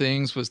notable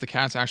things was the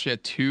Cats actually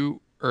had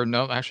two, or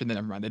no, actually,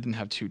 never mind. They didn't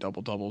have two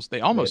double doubles. They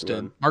They had almost did.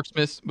 one. Mark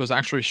Smith was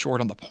actually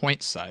short on the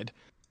point side.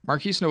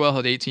 Marquise Noel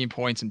had 18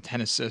 points and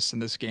 10 assists in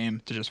this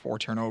game to just 4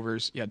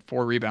 turnovers. He had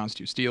 4 rebounds,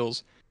 2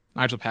 steals.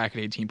 Nigel Pack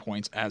had 18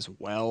 points as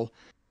well,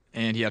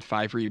 and he had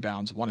 5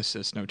 rebounds, 1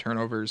 assist, no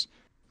turnovers.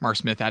 Mark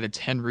Smith added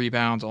 10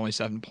 rebounds, only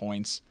 7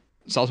 points.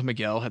 Sultan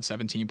Miguel had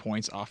 17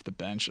 points off the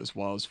bench as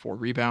well as 4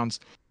 rebounds.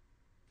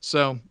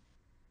 So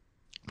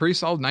pretty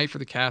solid night for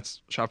the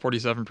Cats. Shot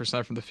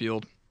 47% from the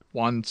field,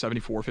 won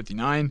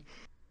 74-59.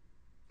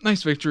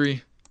 Nice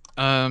victory.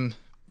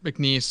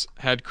 McNeese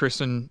had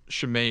Kristen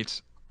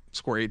Schmate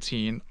score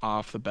 18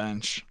 off the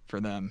bench for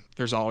them.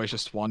 There's always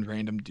just one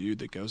random dude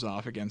that goes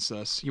off against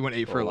us. He went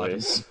 8 for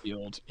 11 from Always. the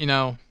field. You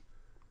know,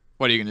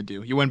 what are you going to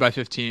do? You win by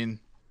 15.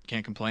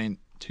 Can't complain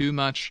too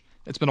much.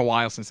 It's been a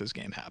while since this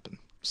game happened,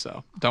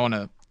 so don't want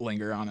to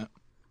linger on it.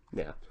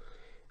 Yeah.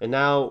 And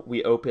now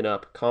we open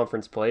up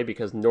conference play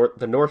because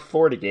the North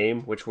Florida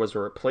game, which was a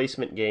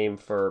replacement game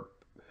for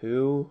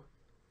who?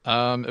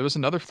 It was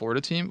another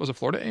Florida team. Was it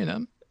Florida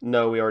A&M?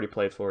 No, we already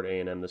played Florida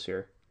A&M this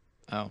year.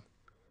 Oh,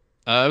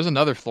 it was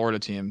another Florida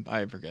team.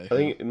 I forget I who.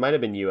 think it might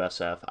have been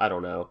USF. I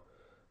don't know.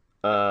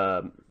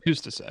 Um,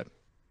 Who's to say?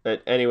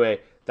 but anyway,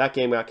 that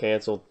game got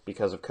canceled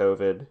because of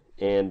COVID,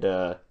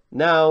 and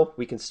now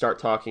we can start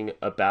talking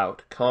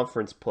about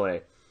conference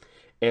play.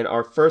 And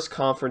our first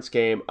conference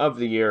game of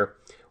the year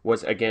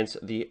was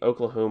against the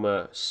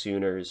Oklahoma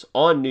Sooners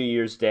on New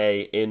Year's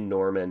Day in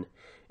Norman.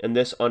 And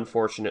this,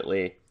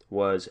 unfortunately,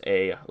 was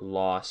a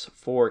loss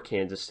for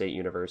Kansas State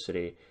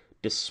University,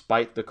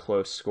 despite the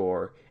close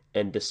score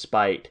and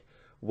despite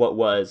what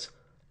was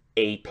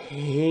a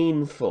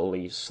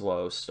painfully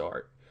slow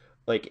start.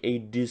 Like a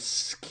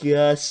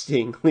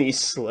disgustingly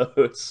slow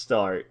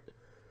start.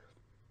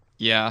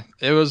 Yeah,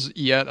 it was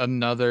yet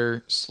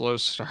another slow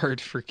start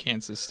for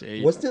Kansas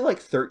State. Wasn't it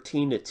like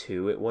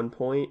 13-2 at one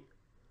point?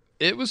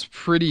 It was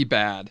pretty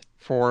bad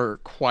for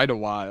quite a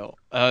while.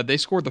 They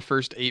scored the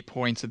first 8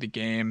 points of the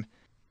game,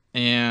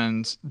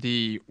 and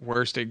the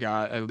worst it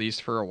got, at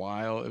least for a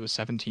while, it was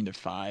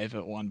 17-5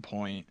 at one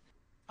point.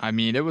 I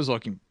mean,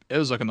 it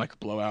was looking like a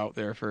blowout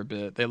there for a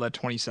bit. They led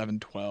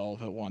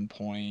 27-12 at one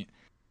point,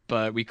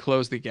 but we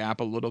closed the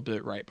gap a little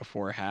bit right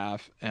before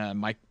half.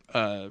 And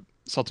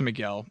Sultan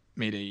Miguel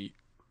made a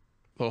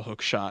little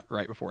hook shot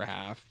right before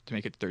half to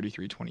make it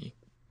 33-22.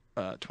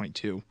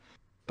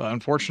 But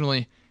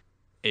unfortunately,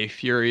 a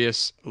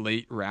furious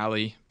late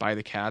rally by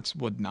the Cats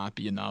would not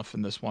be enough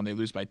in this one. They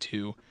lose by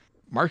 2.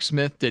 Mark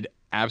Smith did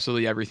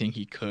absolutely everything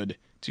he could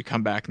to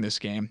come back in this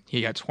game.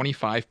 He got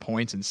 25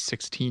 points and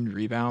 16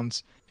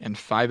 rebounds and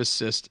 5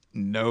 assists,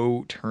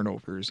 no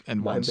turnovers,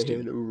 and My 1 steal.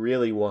 man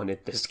really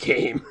wanted this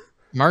game.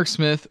 Mark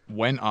Smith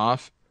went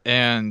off,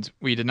 and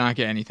we did not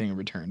get anything in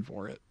return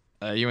for it.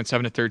 He went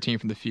 7 of 13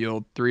 from the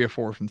field, 3 of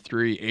 4 from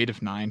 3, 8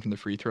 of 9 from the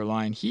free throw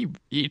line. He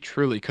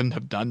truly couldn't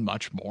have done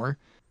much more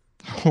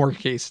for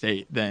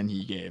K-State than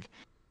he gave.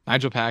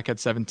 Nigel Pack had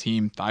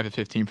 17, 5 of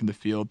 15 from the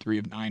field, 3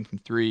 of 9 from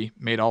 3,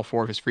 made all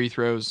 4 of his free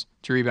throws,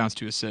 2 rebounds,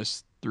 2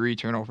 assists, 3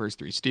 turnovers,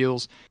 3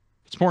 steals.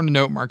 It's important to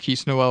note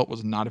Marquise Noel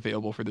was not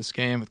available for this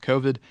game with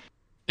COVID.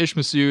 Ish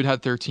Masood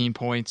had 13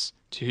 points,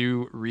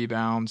 2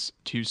 rebounds,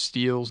 2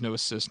 steals, no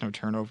assists, no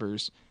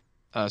turnovers.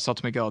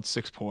 Sultan Miguel had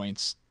 6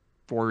 points,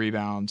 4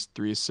 rebounds,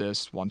 3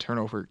 assists, 1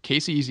 turnover.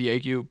 Casey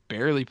Ezeagu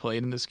barely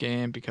played in this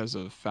game because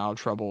of foul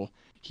trouble.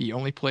 He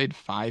only played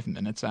 5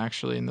 minutes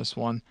actually in this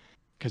one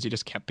because he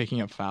just kept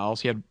picking up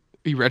fouls.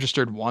 He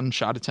registered 1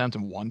 shot attempt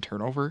and 1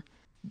 turnover.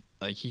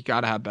 Like, he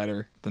got to have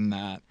better than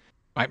that.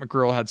 Mike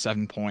McGurl had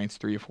 7 points,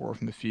 3 of 4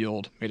 from the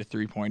field, made a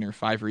 3-pointer,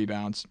 5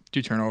 rebounds,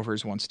 2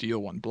 turnovers, 1 steal,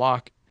 1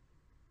 block.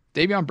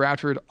 Davion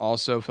Bradford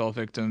also fell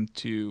victim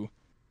to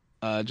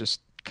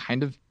just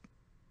kind of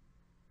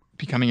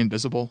becoming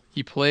invisible.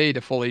 He played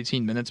a full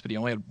 18 minutes, but he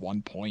only had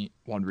 1 point,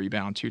 1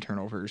 rebound, 2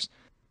 turnovers.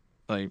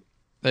 Like,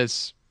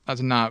 that's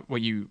not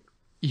what you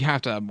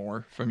have to have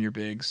more from your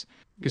bigs.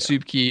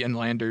 Gasubke and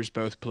Landers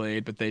both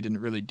played, but they didn't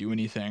really do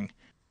anything.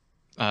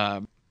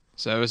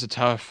 So it was a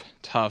tough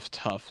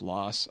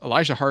loss.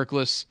 Elijah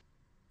Harkless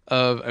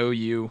of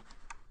OU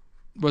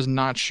was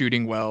not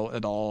shooting well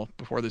at all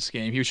before this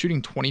game. He was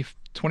shooting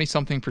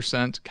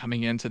 20-something%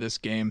 coming into this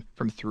game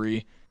from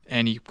 3.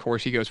 And of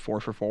course, he goes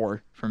 4 for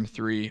 4 from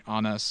 3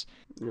 on us.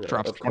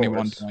 Drops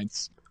 21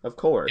 points. Of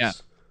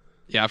course.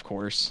 Yeah, of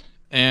course.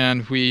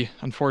 And we,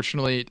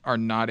 unfortunately, are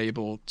not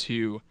able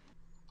to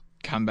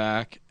come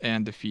back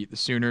and defeat the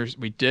Sooners.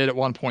 We did at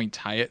one point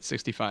tie it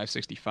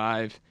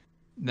 65-65.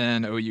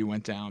 Then OU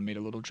went down, made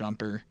a little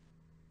jumper,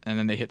 and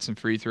then they hit some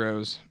free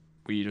throws.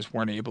 We just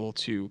weren't able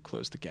to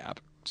close the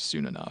gap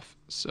soon enough.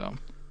 So,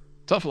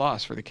 tough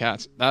loss for the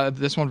Cats.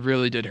 This one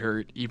really did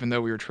hurt, even though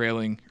we were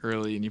trailing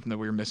early and even though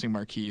we were missing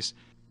Marquise.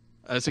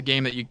 It's a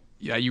game that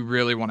you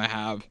really want to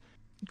have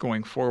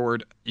going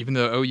forward. Even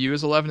though OU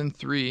is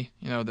 11-3,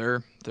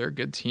 they're a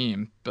good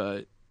team,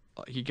 but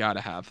you got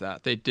to have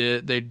that. They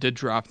did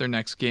drop their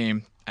next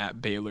game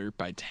at Baylor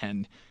by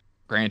 10.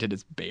 Granted,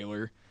 it's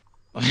Baylor.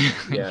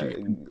 Yeah,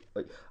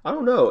 I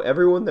don't know.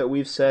 Everyone that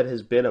we've said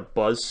has been a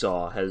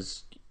buzzsaw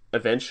has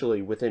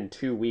eventually, within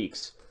 2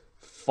 weeks,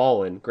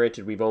 fallen.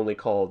 Granted, we've only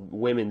called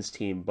women's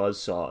team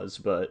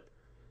buzzsaws, but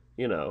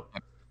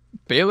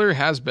Baylor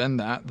has been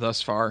that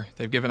thus far.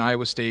 They've given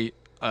Iowa State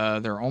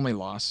their only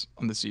loss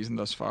on the season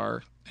thus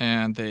far,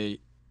 and they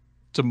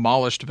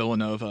demolished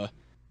Villanova,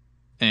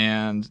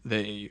 and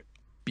they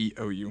beat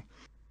OU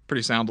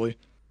pretty soundly.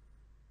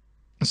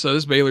 So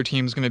this Baylor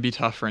team is going to be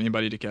tough for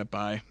anybody to get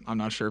by. I'm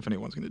not sure if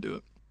anyone's going to do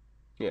it.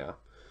 Yeah,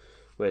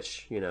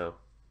 which,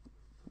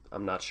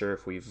 I'm not sure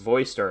if we've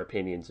voiced our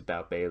opinions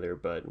about Baylor,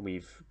 but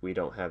we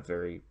don't have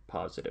very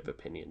positive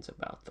opinions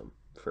about them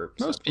for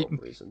several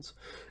reasons.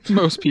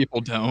 Most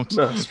people don't.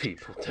 Most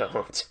people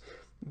don't.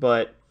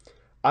 But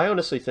I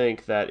honestly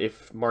think that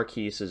if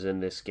Marquise is in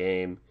this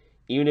game,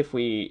 even if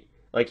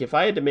if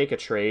I had to make a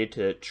trade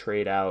to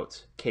trade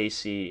out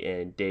Casey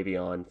and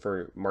Davion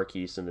for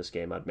Marquise in this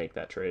game, I'd make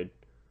that trade.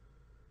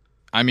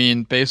 I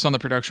mean, based on the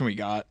production we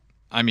got,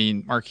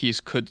 Marquise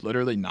could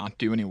literally not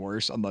do any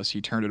worse unless he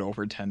turned it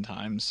over 10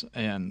 times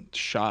and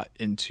shot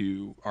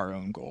into our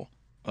own goal.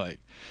 Like,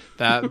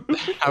 that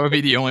would be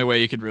the only way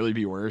he could really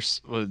be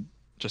worse, would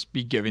just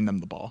be giving them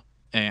the ball.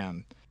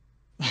 And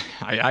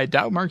I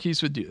doubt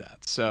Marquise would do that.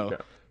 So,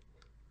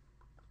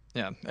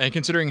 yeah. And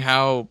considering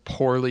how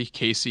poorly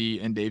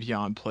Casey and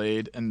Davion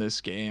played in this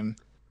game,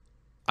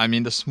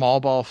 the small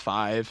ball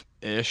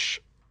 5-ish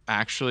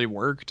actually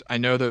worked. I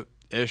know that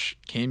Ish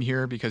came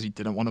here because he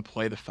didn't want to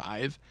play the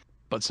 5,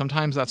 but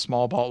sometimes that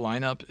small ball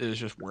lineup is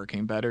just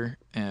working better,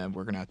 and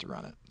we're going to have to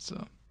run it.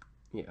 So,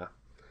 yeah.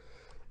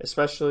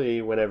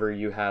 Especially whenever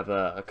you have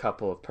a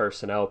couple of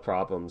personnel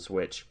problems,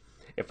 which,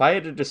 if I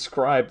had to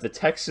describe the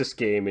Texas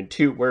game in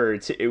 2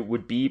 words, it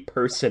would be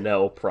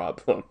personnel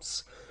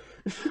problems.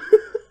 I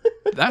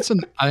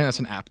think that's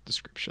an apt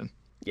description.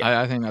 Yeah.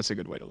 I think that's a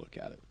good way to look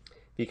at it.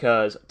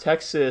 Because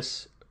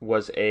Texas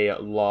was a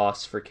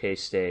loss for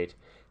K-State,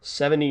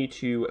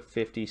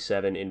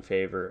 70-57 in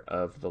favor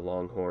of the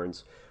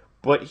Longhorns.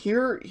 But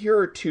here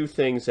are 2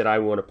 things that I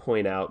want to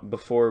point out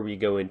before we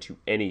go into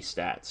any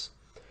stats.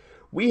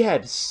 We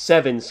had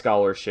 7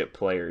 scholarship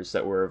players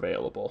that were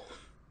available.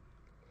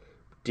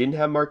 didn't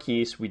have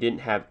Marquise. We didn't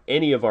have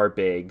any of our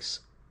bigs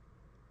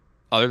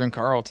Other than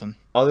Carlton.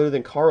 other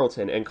than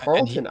Carlton. And And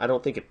Carlton, I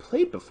don't think had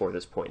played before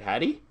this point,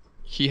 had he?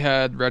 he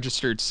had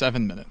registered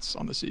 7 minutes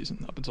on the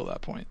season up until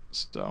that point.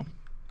 So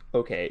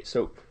Okay,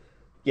 so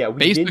yeah,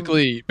 we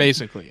didn't.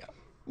 basically, yeah.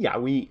 Yeah,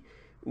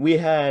 we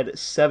had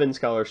 7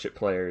 scholarship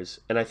players,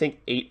 and I think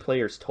 8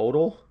 players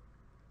total.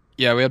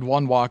 Yeah, we had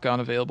one walk-on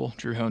available,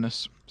 Drew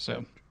Honus.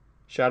 So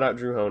Shout out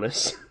Drew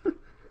Honus,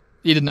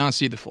 he did not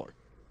see the floor.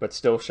 but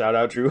still shout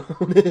out Drew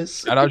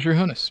Honus. Shout out Drew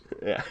Honus.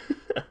 Yeah.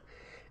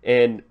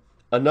 And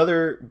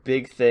another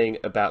big thing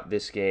about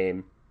this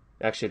game,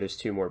 actually, there's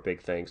 2 more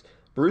big things.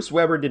 Bruce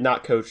Weber did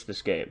not coach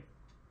this game.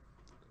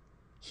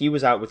 He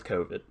was out with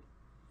COVID.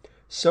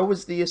 So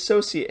was the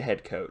associate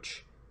head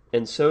coach.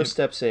 And so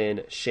steps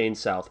in Shane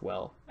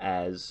Southwell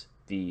as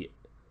the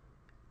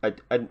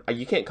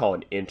you can't call it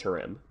an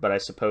interim, but I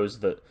suppose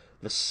the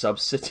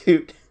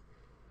substitute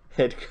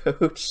head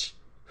coach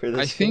for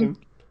this game.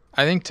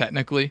 I think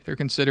technically they're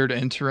considered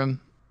interim.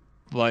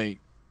 Like,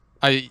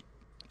 I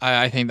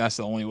think that's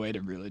the only way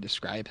to really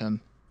describe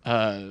him.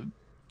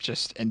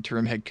 Just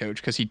interim head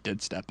coach because he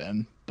did step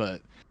in,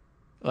 but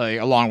like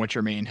along with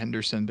Jermaine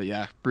Henderson. But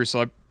yeah, Bruce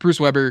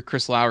Weber,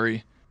 Chris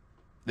Lowry,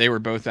 they were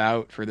both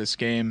out for this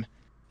game.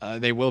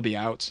 They will be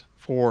out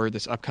for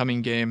this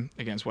upcoming game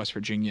against West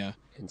Virginia.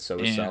 And so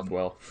is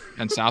Southwell.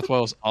 And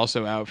Southwell is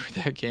also out for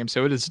that game.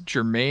 So it is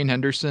Jermaine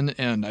Henderson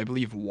and I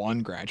believe one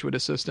graduate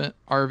assistant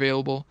are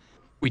available.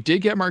 We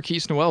did get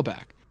Marquise Noel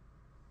back,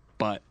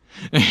 but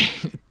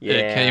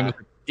Yeah.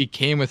 it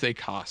came with a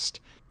cost,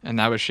 and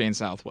that was Shane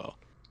Southwell.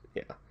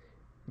 Yeah.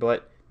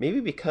 But maybe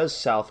because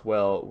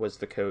Southwell was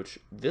the coach,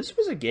 this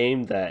was a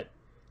game that,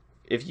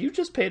 if you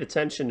just paid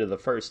attention to the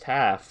first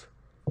half,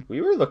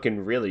 we were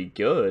looking really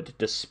good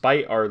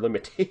despite our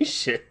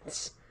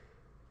limitations.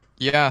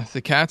 Yeah, the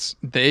Cats,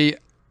 they,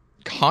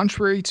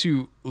 contrary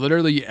to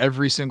literally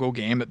every single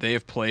game that they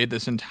have played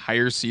this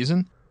entire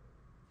season,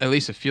 at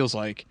least it feels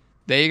like,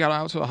 they got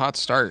out to a hot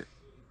start.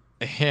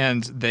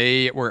 And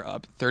they were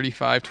up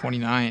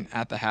 35-29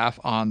 at the half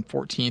on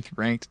 14th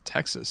ranked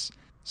Texas.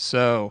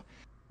 So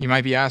you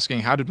might be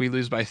asking, how did we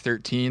lose by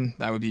 13?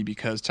 That would be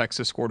because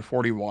Texas scored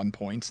 41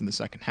 points in the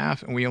second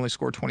half and we only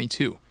scored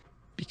 22.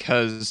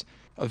 Because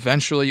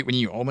eventually, when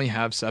you only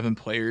have 7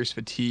 players,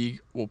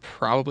 fatigue will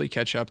probably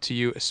catch up to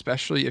you,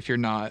 especially if you're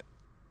not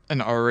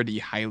an already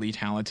highly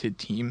talented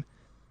team,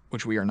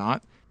 which we are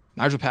not.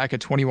 Nigel Pack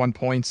had 21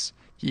 points.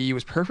 He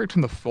was perfect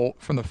from the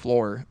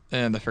floor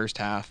in the first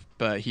half,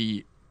 but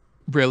he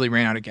really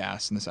ran out of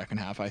gas in the second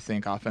half, I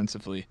think,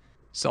 offensively.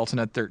 Selton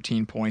had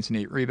 13 points and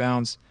 8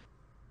 rebounds.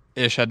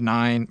 Ish had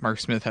 9. Mark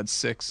Smith had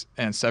 6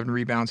 and 7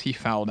 rebounds. He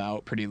fouled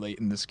out pretty late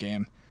in this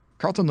game.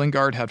 Carlton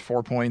Lingard had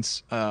 4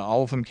 points.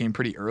 All of them came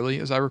pretty early,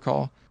 as I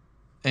recall.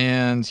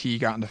 And he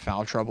got into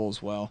foul trouble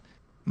as well.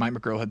 Mike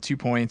McGurl had 2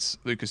 points.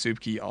 Lucas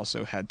Upke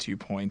also had 2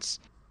 points.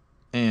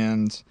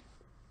 And,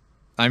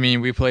 I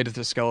mean, we played with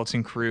the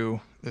skeleton crew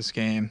this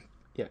game.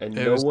 Yeah, and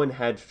no one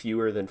had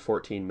fewer than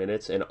 14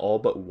 minutes, and all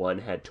but one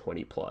had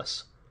 20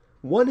 plus.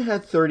 One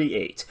had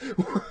 38.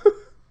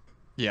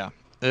 Yeah,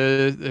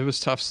 it was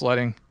tough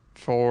sledding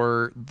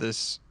for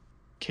this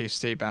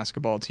K-State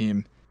basketball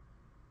team.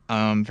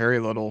 Very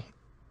little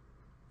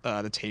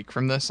to take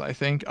from this, I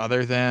think,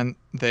 other than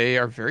they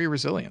are very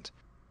resilient.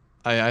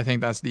 I think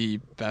that's the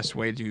best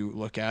way to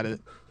look at it,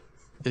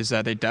 is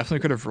that they definitely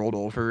could have rolled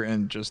over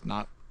and just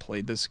not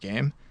played this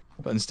game.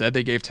 But instead,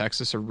 they gave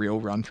Texas a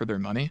real run for their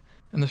money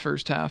in the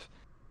first half.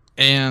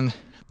 And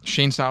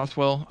Shane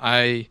Southwell,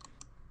 I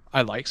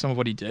like some of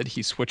what he did.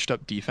 He switched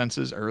up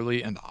defenses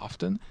early and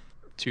often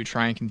to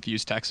try and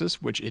confuse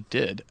Texas, which it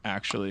did,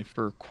 actually,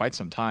 for quite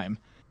some time.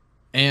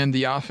 And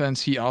the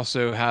offense, he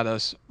also had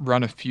us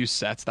run a few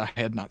sets that I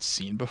had not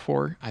seen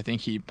before. I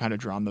think he kind of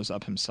drawn those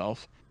up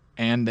himself.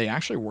 And they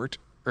actually worked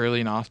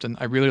early and often.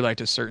 I really liked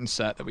a certain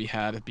set that we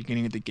had at the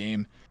beginning of the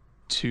game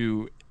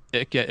to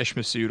get Ish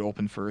Massoud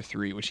open for a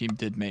 3, which he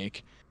did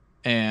make.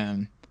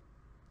 And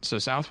so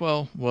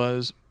Southwell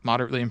was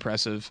moderately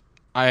impressive.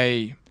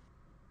 I'm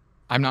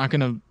not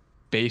going to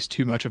base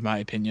too much of my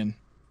opinion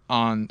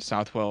on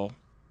Southwell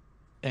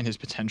and his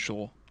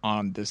potential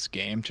on this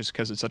game just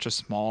because it's such a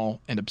small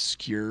and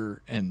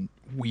obscure and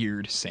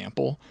weird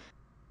sample.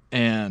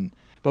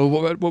 But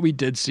what we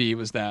did see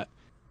was that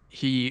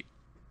he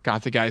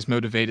got the guys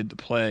motivated to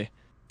play,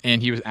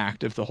 and he was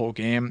active the whole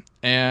game,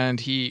 and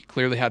he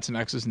clearly had some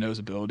X's and O's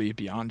ability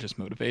beyond just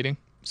motivating.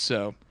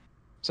 So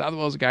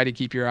Southwell's a guy to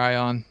keep your eye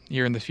on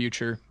here in the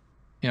future.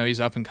 You know, he's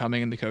up and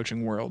coming in the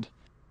coaching world.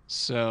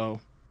 So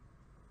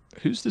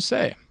who's to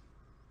say?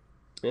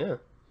 Yeah.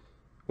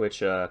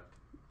 Which, no,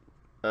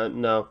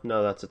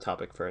 that's a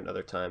topic for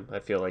another time. I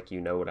feel like you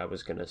know what I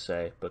was going to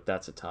say, but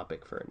that's a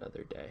topic for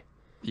another day.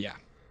 Yeah.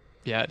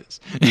 Yeah, it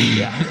is.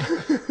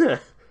 Yeah.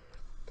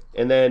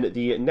 And then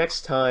the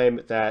next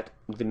time that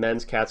the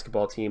men's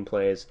basketball team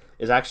plays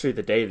is actually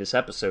the day this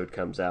episode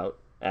comes out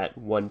at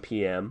 1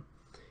 p.m.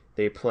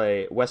 They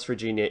play West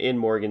Virginia in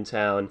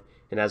Morgantown,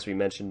 and as we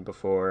mentioned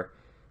before,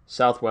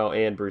 Southwell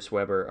and Bruce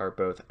Weber are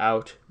both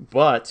out,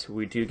 but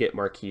we do get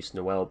Marquise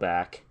Noel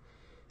back.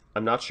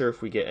 I'm not sure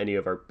if we get any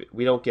of our...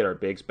 We don't get our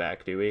bigs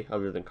back, do we?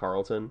 Other than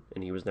Carlton,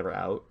 and he was never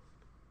out.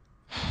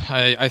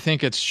 I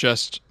think it's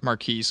just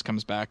Marquise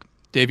comes back.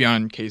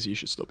 Davion Casey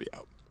should still be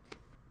out.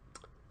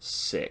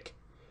 Sick.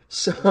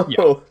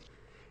 So,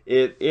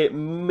 it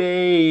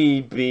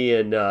may be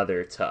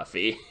another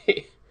toughie.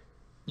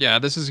 Yeah,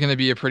 this is going to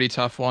be a pretty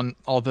tough one,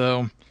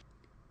 although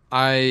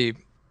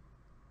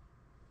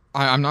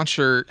I'm not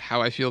sure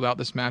how I feel about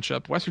this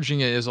matchup. West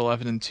Virginia is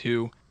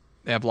 11-2.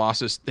 They have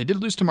losses. They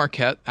did lose to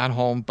Marquette at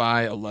home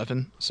by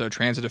 11, so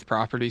transitive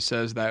property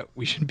says that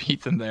we should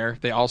beat them there.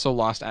 They also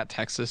lost at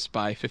Texas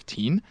by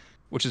 15,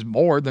 which is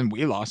more than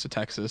we lost to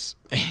Texas.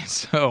 And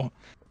so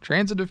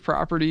transitive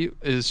property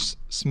is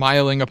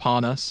smiling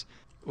upon us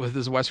with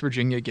this West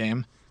Virginia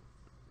game.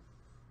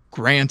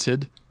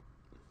 Granted,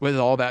 with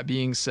all that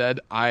being said,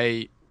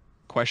 I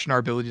question our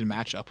ability to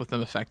match up with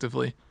them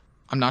effectively.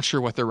 I'm not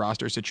sure what their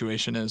roster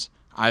situation is.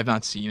 I have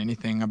not seen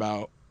anything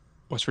about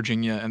West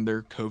Virginia and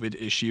their COVID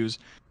issues.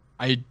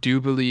 I do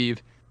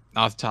believe,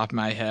 off the top of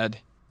my head,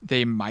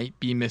 they might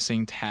be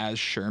missing Taz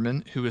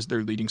Sherman, who is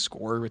their leading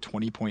scorer with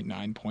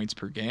 20.9 points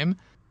per game.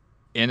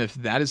 And if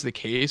that is the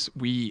case,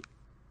 we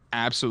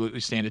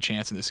absolutely stand a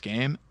chance in this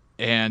game.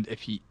 And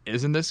if he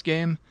is in this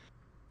game,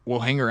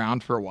 we'll hang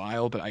around for a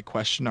while, but I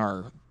question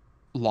our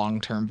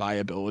long-term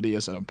viability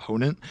as an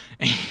opponent.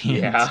 And,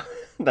 yeah,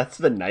 that's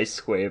the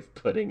nice way of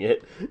putting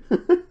it.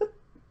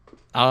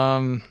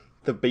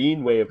 The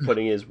bean way of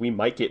putting it is we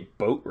might get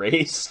boat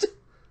raced.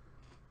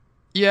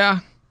 Yeah,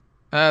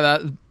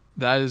 that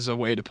is a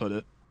way to put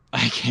it.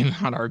 I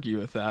cannot argue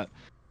with that.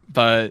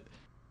 But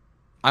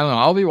I don't know.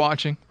 I'll be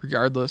watching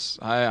regardless.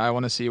 I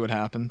want to see what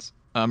happens.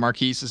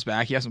 Marquise is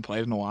back. He hasn't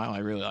played in a while. I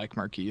really like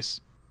Marquise.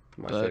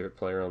 My favorite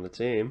player on the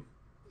team.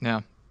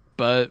 Yeah,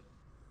 but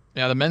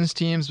yeah, the men's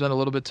team's been a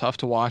little bit tough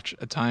to watch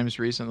at times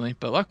recently.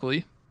 But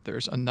luckily,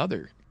 there's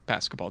another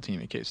basketball team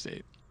at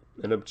K-State.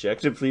 An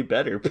objectively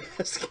better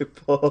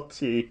basketball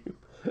team.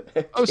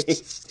 Oh,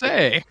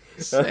 say,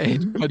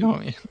 I don't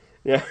mean.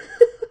 Yeah.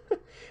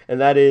 And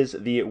that is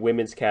the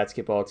women's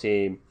basketball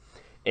team.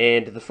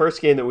 And the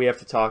first game that we have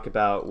to talk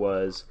about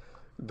was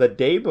the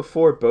day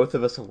before both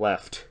of us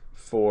left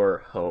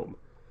for home.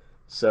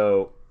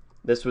 So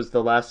this was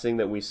the last thing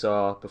that we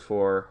saw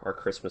before our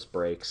Christmas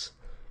breaks.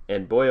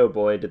 And boy, oh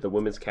boy, did the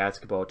women's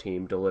basketball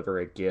team deliver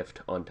a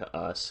gift onto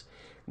us.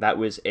 That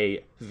was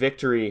a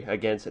victory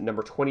against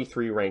number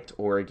 23 ranked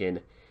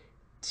Oregon,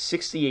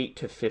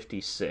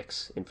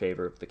 68-56 in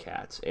favor of the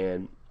Cats.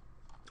 And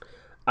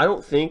I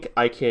don't think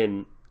I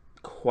can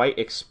quite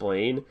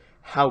explain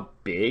how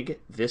big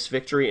this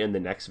victory and the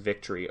next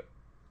victory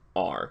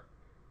are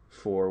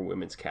for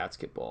women's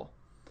basketball.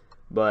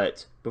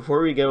 But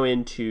before we go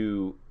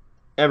into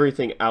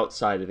everything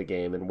outside of the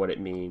game and what it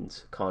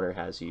means, Connor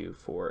has you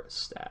for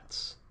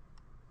stats.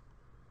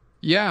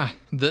 Yeah,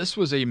 this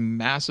was a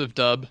massive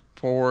dub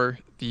for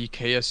the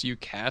KSU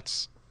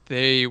Cats.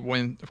 They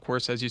win, of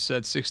course, as you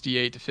said,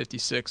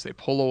 68-56. They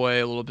pull away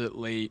a little bit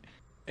late.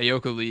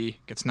 Ayoka Lee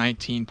gets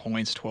 19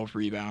 points, 12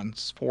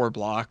 rebounds, 4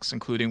 blocks,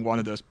 including one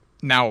of those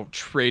now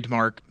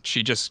trademark.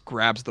 She just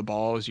grabs the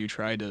ball as you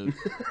try to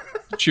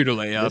shoot a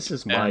layup. This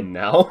is mine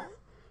now.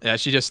 Yeah,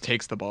 she just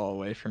takes the ball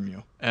away from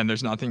you, and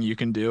there's nothing you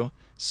can do.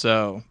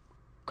 So,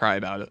 cry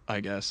about it, I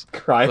guess.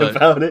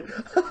 About it?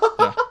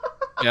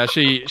 Yeah,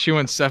 she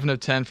went 7 of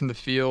 10 from the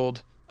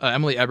field.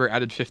 Emily Eber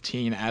added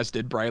 15, as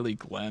did Briley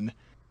Glenn.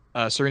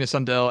 Serena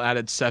Sundell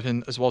added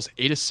 7, as well as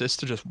 8 assists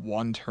to just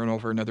 1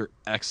 turnover. Another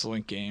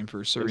excellent game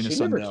for Serena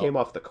Sundell. She never came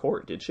off the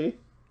court, did she?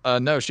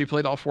 No, she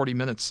played all 40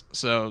 minutes,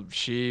 so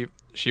she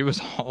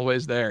was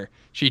always there.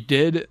 She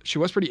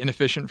was pretty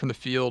inefficient from the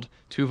field,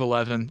 2 of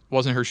 11.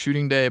 Wasn't her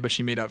shooting day, but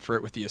she made up for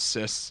it with the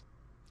assists.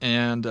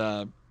 And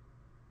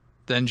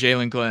then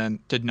Jalen Glenn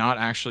did not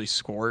actually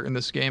score in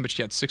this game, but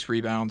she had 6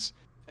 rebounds,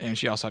 and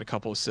she also had a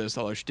couple assists,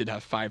 although she did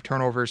have 5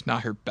 turnovers,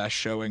 not her best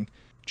showing.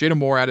 Jada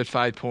Moore added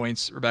 5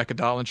 points. Rebecca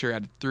Dollinger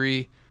added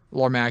 3.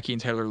 Laura Mackey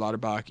and Taylor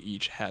Lauterbach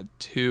each had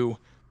 2.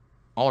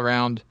 All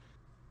around,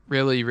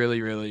 really,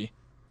 really, really,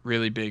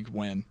 really big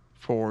win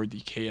for the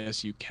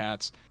KSU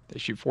Cats. They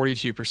shoot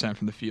 42%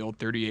 from the field,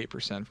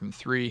 38% from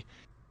 3.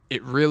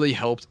 It really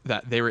helped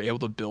that they were able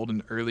to build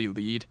an early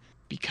lead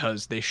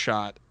because they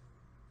shot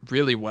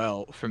really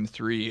well from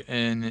 3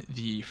 in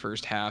the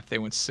first half. They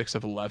went 6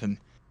 of 11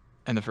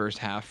 in the first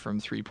half from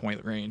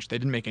 3-point range. They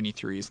didn't make any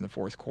threes in the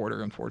fourth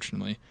quarter,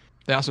 unfortunately.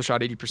 They also shot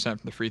 80%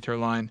 from the free throw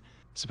line,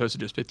 as opposed to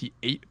just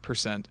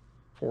 58%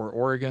 for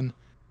Oregon.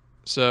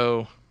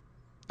 So,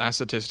 that's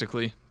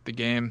statistically the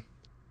game.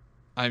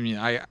 I mean,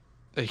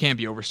 it can't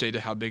be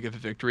overstated how big of a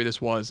victory this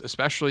was,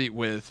 especially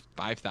with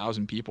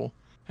 5,000 people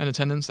in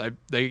attendance.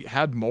 They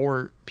had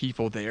more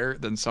people there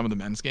than some of the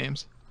men's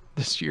games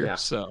this year. Yeah.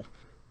 So,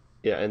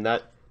 yeah, and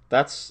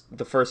that's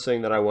the first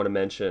thing that I want to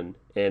mention.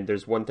 And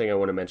there's one thing I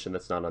want to mention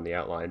that's not on the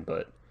outline,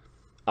 but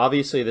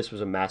obviously this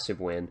was a massive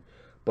win.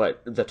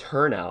 But the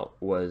turnout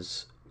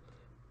was,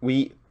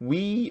 it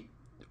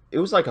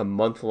was like a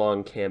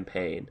month-long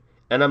campaign,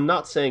 And I'm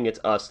not saying it's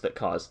us that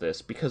caused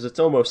this, because it's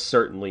almost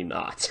certainly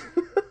not.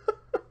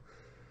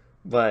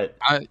 But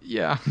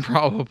Yeah,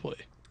 probably.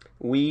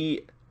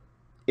 we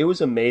it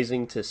was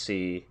amazing to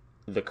see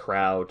the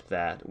crowd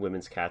that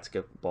women's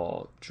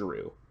basketball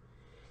drew.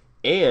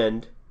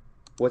 And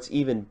what's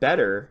even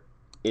better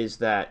is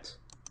that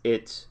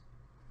it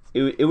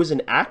was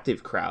an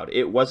active crowd.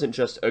 It wasn't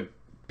just a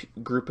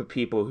group of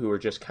people who were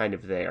just kind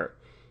of there.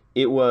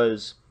 It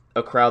was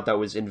a crowd that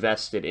was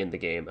invested in the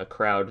game, a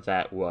crowd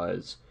that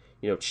was,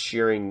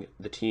 cheering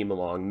the team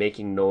along,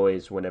 making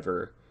noise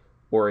whenever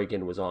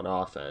Oregon was on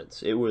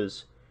offense. It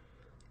was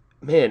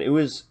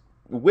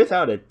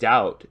without a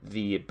doubt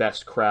the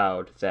best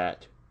crowd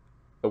that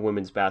a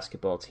women's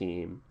basketball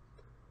team,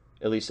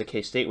 at least a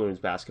K-State women's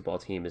basketball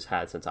team, has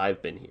had since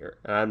I've been here.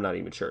 And I'm not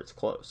even sure it's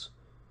close.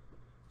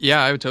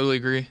 Yeah, I would totally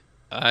agree.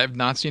 I've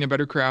not seen a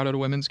better crowd at a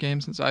women's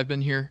game since I've been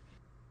here.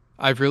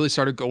 I've really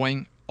started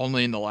going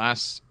only in the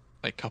last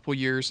couple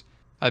years.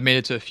 I've made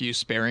it to a few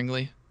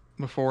sparingly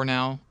before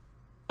now.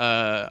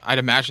 I'd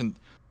imagine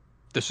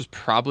this was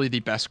probably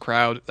the best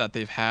crowd that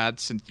they've had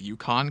since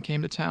UConn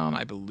came to town.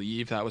 I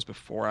believe that was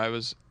before I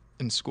was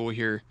in school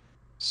here.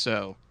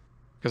 So,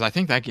 because I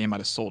think that game might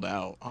have sold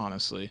out,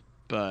 honestly.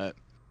 But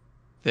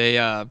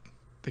the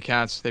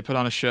Cats, they put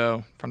on a show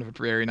in front of a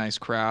very nice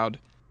crowd.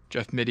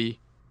 Jeff Mittie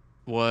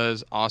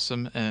was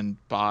awesome and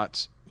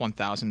bought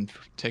 1,000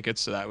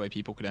 tickets so that way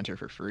people could enter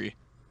for free,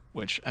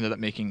 which ended up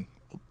making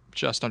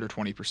just under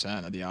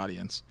 20% of the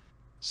audience.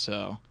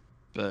 So,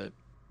 but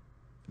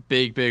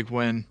big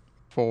win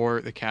for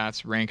the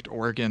Cats, ranked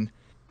Oregon,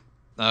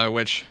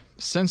 which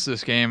since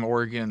this game,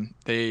 Oregon,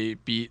 they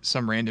beat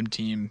some random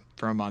team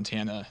from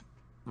Montana.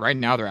 Right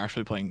now, they're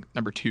actually playing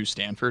number 2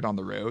 Stanford on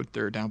the road.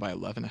 They're down by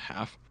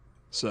 11.5.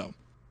 So,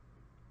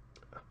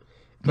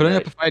 putting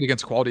up a fight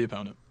against a quality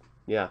opponent.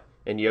 Yeah,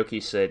 and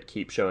Yoki said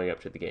keep showing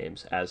up to the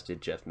games, as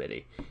did Jeff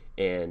Mittie.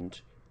 And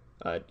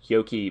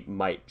Yoki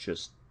might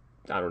just,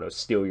 I don't know,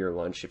 steal your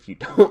lunch if you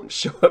don't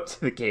show up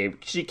to the game.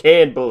 She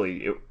can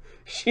bully you.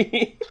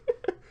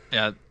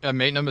 Yeah,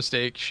 make no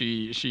mistake,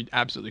 she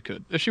absolutely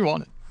could if she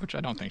wanted, which I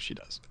don't think she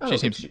does. I don't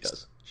think she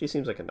does. She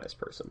seems like a nice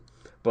person.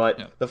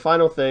 But The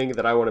final thing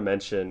that I want to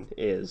mention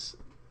is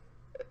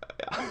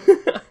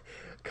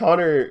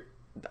Connor.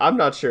 I'm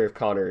not sure if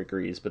Connor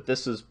agrees, but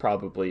this is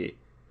probably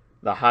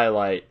the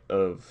highlight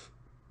of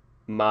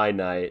my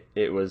night.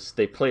 It was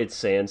they played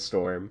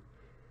Sandstorm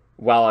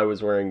while I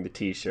was wearing the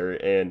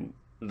t-shirt, and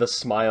the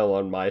smile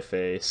on my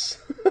face.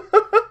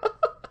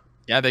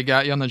 Yeah, they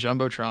got you on the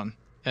Jumbotron.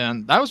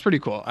 And that was pretty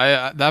cool.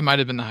 That might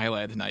have been the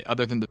highlight of the night,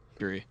 other than the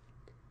victory,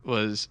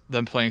 was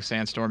them playing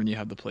Sandstorm and you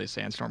had the Play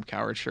Sandstorm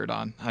Coward shirt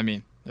on. I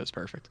mean, it was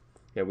perfect.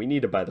 Yeah, we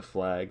need to buy the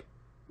flag.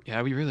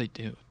 Yeah, we really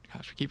do.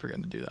 Gosh, we keep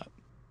forgetting to do that.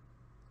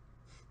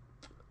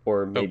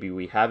 Or maybe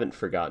we haven't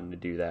forgotten to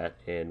do that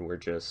and we're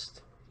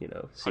just,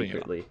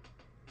 secretly...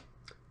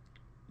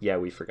 Yeah,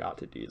 we forgot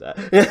to do that.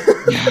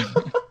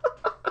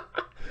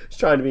 Just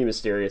trying to be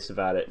mysterious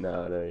about it.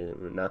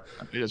 No.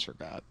 We just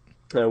forgot.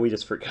 No, we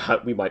just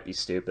forgot. We might be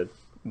stupid.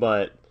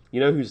 But you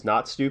know who's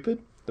not stupid?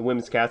 The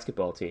women's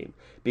basketball team.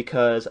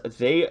 Because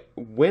they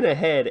went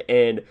ahead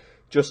and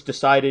just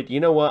decided, you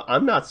know what,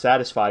 I'm not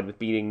satisfied with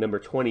beating number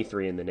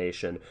 23 in the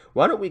nation.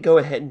 Why don't we go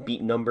ahead and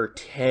beat number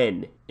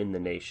 10 in the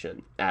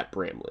nation at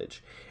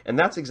Bramlage? And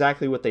that's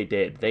exactly what they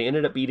did. They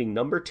ended up beating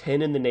number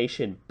 10 in the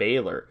nation,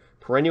 Baylor,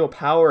 perennial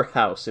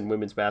powerhouse in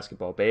women's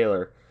basketball,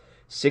 Baylor,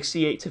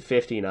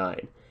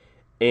 68-59.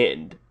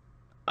 And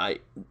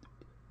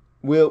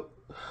we'll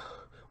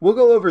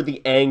go over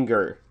the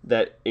anger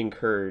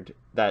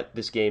that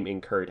this game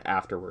incurred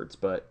afterwards,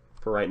 but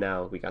for right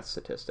now, we got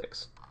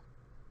statistics.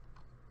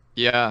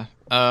 Yeah.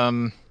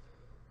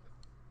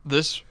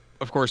 This,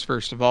 of course,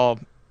 first of all,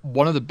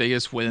 one of the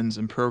biggest wins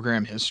in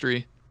program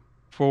history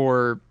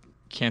for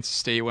Kansas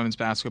State women's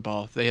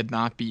basketball. They had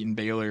not beaten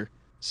Baylor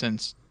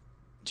since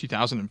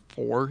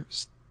 2004.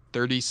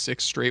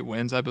 36 straight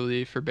wins, I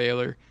believe, for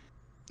Baylor.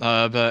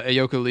 But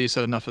Ayoka Lee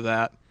said enough of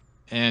that,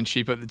 and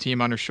she put the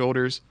team on her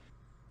shoulders.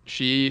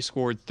 She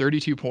scored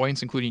 32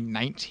 points, including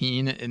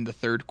 19 in the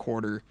third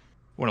quarter,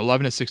 went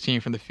 11 of 16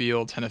 from the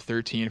field, 10 of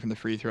 13 from the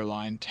free throw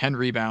line, 10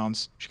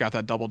 rebounds. She got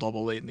that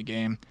double-double late in the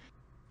game.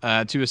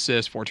 2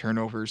 assists, 4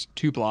 turnovers,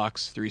 2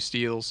 blocks, 3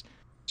 steals.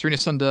 Serena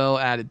Sundell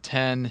added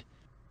 10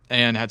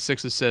 and had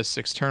 6 assists,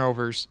 6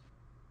 turnovers.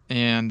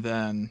 And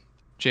then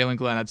Jalen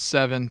Glenn had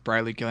 7,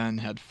 Briley Glenn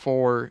had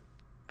 4,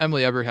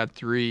 Emily Ebert had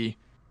 3.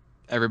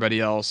 Everybody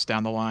else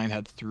down the line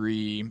had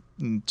 3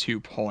 and 2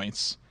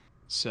 points.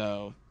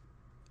 So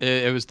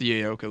it was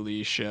the Ayoka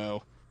Lee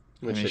show.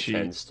 Which it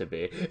tends to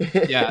be.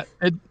 Yeah,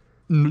 it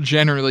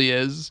generally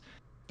is.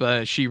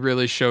 But she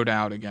really showed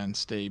out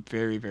against a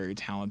very, very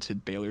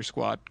talented Baylor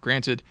squad.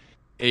 Granted,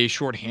 a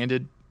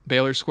shorthanded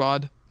Baylor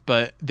squad,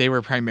 but they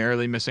were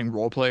primarily missing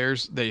role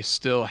players. They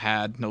still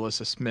had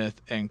NaLyssa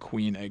Smith and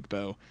Queen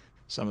Egbo,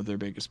 some of their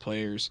biggest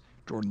players,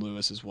 Jordan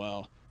Lewis as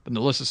well. But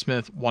NaLyssa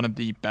Smith, one of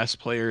the best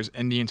players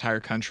in the entire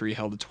country,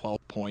 held to 12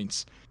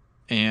 points.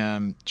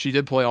 And she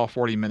did play all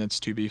 40 minutes,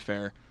 to be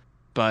fair.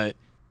 But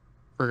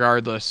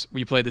regardless,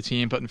 we played the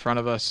team put in front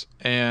of us,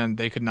 and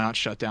they could not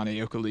shut down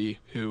Aoka Lee,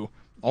 who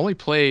only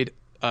played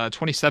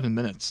 27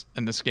 minutes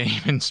in this game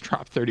and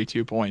dropped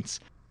 32 points.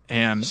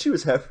 And she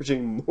was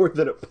averaging more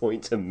than a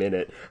point a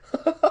minute.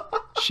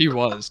 she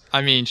was.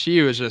 I mean,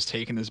 she was just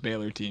taking this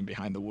Baylor team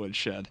behind the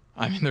woodshed.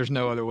 I mean, there's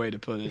no other way to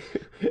put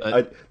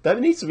it. That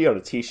needs to be on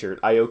a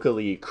t-shirt. Aoka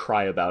Lee,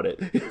 cry about it.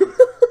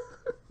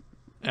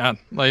 Yeah,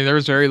 like there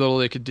was very little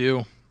they could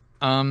do.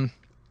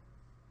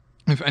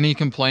 If any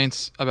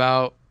complaints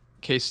about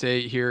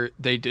K-State here,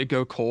 they did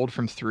go cold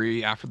from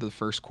 3 after the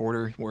first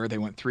quarter, where they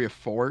went 3 of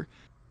 4.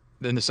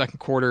 Then the second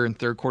quarter and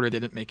third quarter, they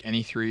didn't make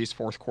any threes.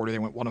 Fourth quarter, they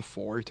went 1 of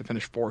 4 to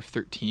finish 4 of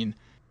 13.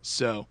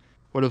 So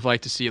would have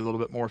liked to see a little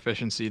bit more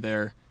efficiency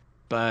there,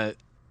 but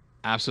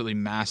absolutely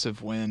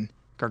massive win,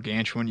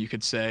 gargantuan, you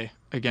could say,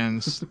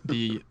 against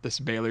this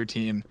Baylor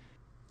team,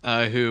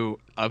 who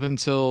up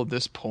until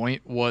this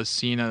point was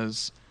seen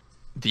as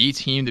the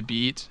team to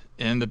beat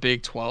in the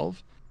Big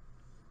 12.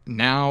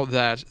 Now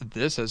that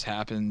this has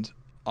happened,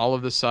 all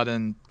of a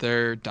sudden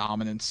their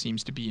dominance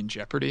seems to be in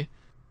jeopardy.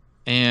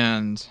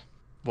 And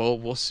well,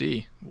 we'll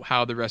see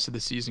how the rest of the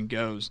season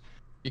goes.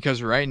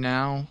 Because right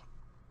now,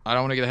 I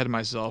don't want to get ahead of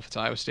myself. It's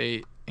Iowa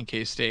State and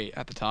K-State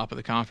at the top of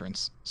the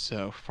conference.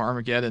 So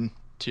Farmageddon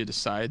to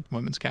decide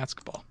women's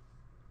basketball.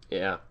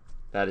 Yeah,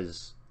 that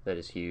is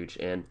huge.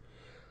 And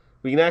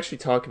we can actually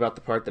talk about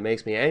the part that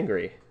makes me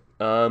angry.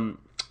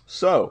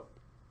 So,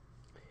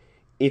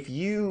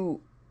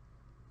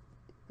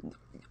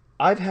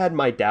 I've had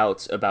my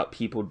doubts about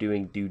people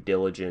doing due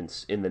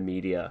diligence in the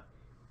media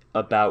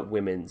about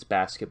women's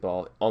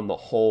basketball on the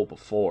whole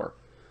before.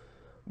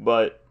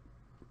 But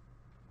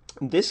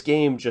this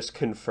game just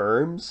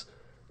confirms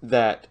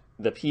that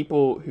the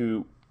people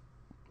who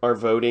are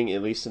voting,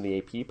 at least in the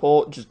AP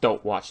poll, just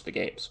don't watch the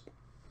games.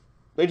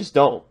 They just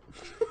don't.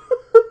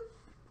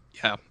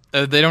 Yeah.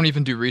 They don't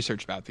even do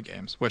research about the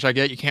games, which I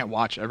get you can't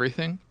watch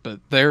everything, but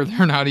they're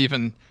not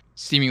even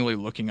seemingly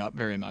looking up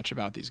very much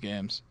about these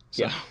games.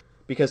 So. Yeah,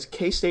 because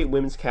K-State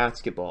women's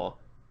basketball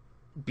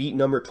beat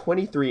number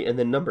 23 and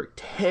then number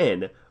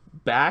 10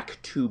 back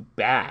to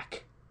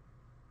back.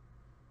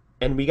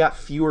 And we got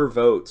fewer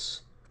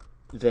votes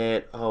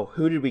than... Oh,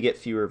 who did we get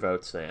fewer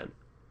votes than?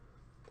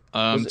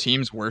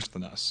 Teams worse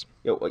than us.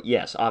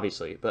 Yes,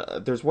 obviously.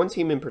 But there's one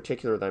team in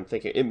particular that I'm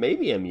thinking... It may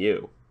be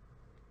MU.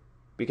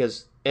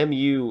 Because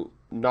MU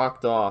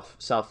knocked off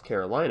South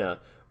Carolina,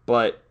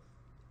 but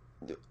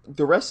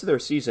the rest of their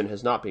season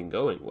has not been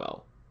going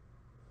well.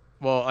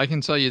 Well, I can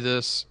tell you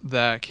this,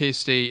 that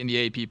K-State in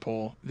the AP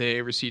poll,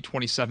 they received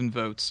 27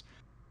 votes,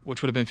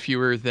 which would have been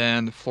fewer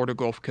than Florida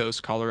Gulf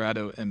Coast,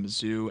 Colorado, and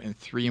Mizzou, and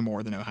 3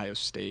 more than Ohio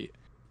State.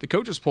 The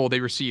coaches poll,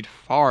 they received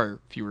far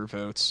fewer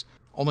votes,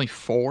 only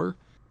 4,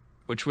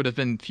 which would have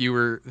been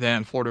fewer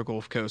than Florida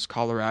Gulf Coast,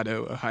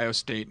 Colorado, Ohio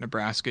State,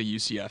 Nebraska,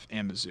 UCF,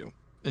 and Mizzou,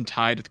 and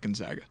tied with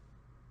Gonzaga.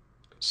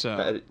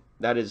 So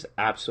that is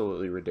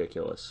absolutely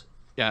ridiculous.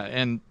 Yeah,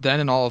 and then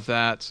in all of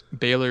that,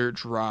 Baylor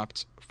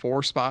dropped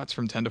 4 spots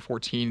from 10 to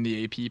 14 in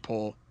the AP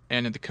poll,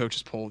 and in the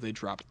coaches poll, they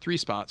dropped 3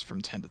 spots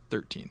from 10 to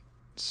 13.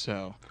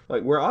 So,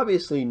 we're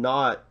obviously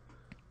not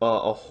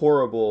a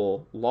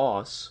horrible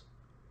loss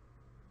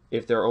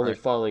if they're only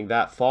falling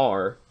that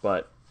far,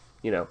 but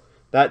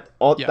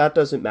that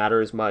doesn't matter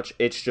as much.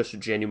 It's just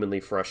genuinely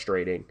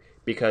frustrating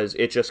because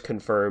it just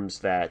confirms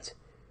that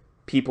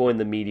people in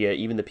the media,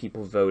 even the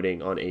people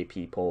voting on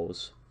AP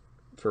polls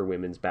for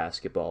women's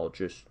basketball,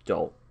 just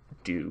don't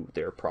do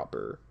their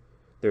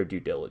due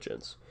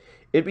diligence.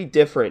 It'd be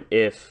different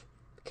if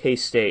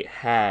K-State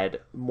had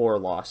more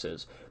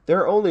losses.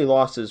 Their only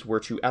losses were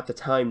to, at the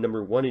time,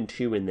 number 1 and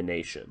 2 in the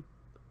nation.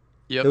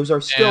 Yep. Those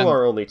are still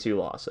our only 2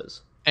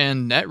 losses.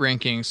 And net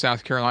rankings,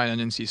 South Carolina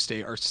and NC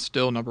State are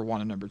still number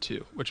 1 and number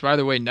 2. Which, by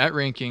the way, net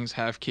rankings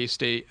have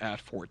K-State at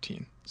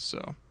 14.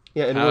 So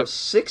yeah, and we're a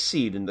 6th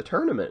seed in the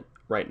tournament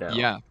right now.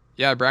 Yeah.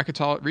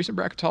 Recent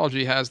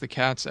bracketology has the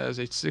Cats as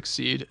a 6th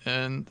seed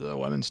in the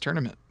women's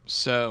tournament.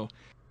 So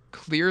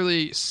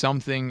clearly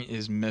something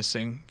is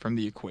missing from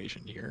the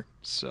equation here.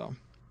 So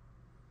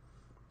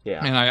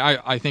yeah, and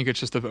I think it's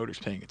just the voters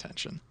paying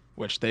attention,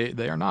 which they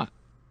are not.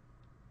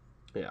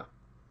 Yeah,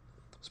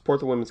 support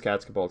the women's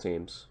basketball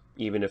teams,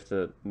 even if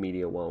the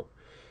media won't.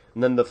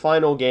 And then the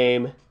final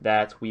game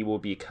that we will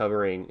be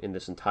covering in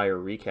this entire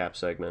recap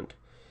segment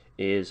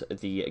is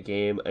the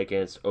game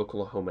against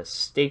Oklahoma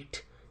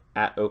State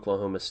at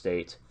Oklahoma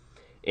State.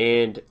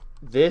 And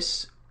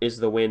this is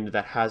the win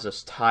that has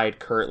us tied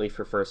currently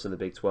for first in the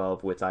Big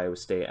 12 with Iowa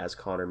State, as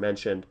Connor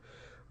mentioned.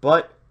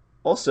 But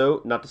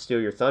also, not to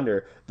steal your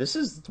thunder, this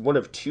is one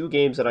of 2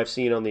 games that I've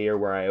seen on the air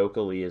where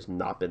Aoka Lee has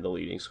not been the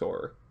leading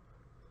scorer.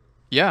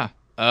 Yeah,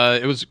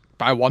 it was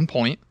by 1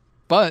 point,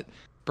 but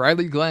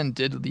Briley Glenn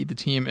did lead the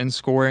team in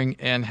scoring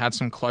and had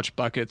some clutch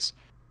buckets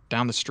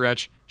down the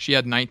stretch. She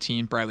had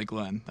 19, Briley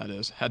Glenn, that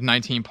is, had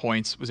 19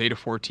 points, was 8 of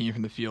 14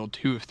 from the field,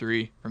 2 of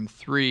 3 from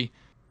 3.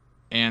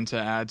 And to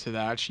add to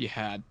that, she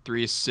had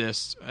 3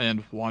 assists and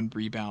 1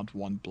 rebound,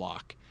 1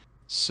 block.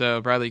 So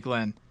Briley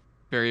Glenn,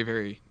 very,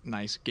 very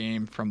nice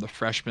game from the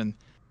freshman.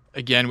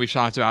 Again, we've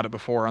talked about it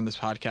before on this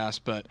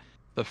podcast, but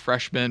The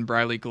freshmen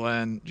Briley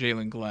Glenn,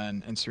 Jalen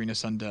Glenn, and Serena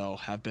Sundell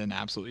have been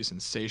absolutely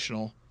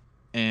sensational,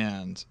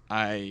 and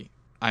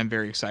I'm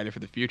very excited for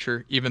the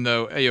future. Even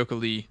though Ayoka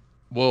Lee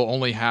will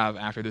only have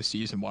after this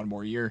season one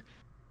more year,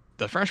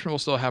 the freshmen will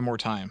still have more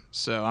time.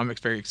 So I'm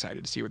very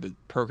excited to see where the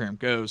program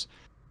goes.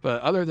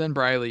 But other than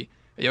Briley,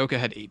 Ayoka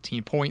had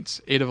 18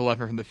 points, 8 of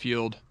 11 from the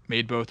field,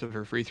 made both of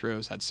her free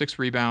throws, had 6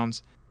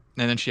 rebounds,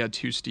 and then she had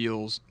 2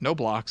 steals, no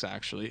blocks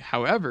actually.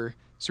 However,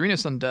 Serena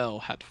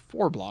Sundell had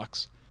 4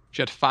 blocks.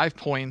 She had 5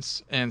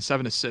 points and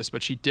 7 assists,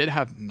 but she did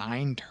have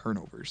 9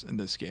 turnovers in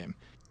this game.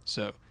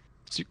 So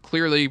she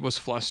clearly was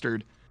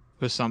flustered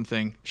with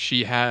something.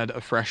 She had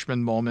a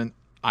freshman moment.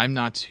 I'm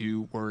not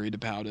too worried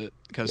about it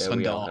because Yeah,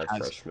 we all have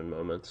freshman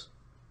moments.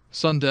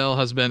 Sundell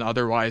has been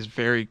otherwise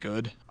very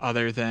good,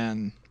 other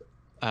than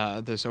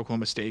this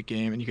Oklahoma State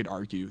game, and you could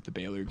argue the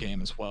Baylor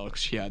game as well because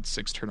she had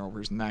 6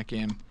 turnovers in that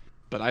game.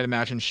 But I'd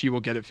imagine she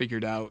will get it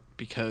figured out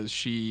because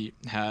she's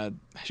had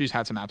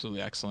some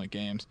absolutely excellent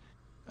games.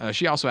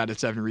 She also added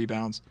 7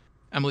 rebounds.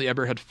 Emily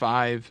Eber had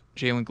 5.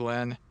 Jalen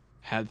Glenn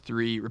had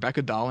 3.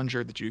 Rebecca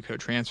Dollinger, the JUCO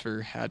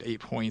transfer, had 8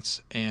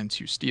 points and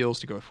 2 steals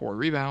to go with 4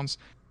 rebounds.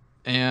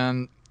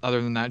 And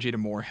other than that, Jada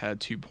Moore had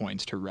 2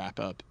 points to wrap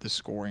up the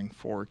scoring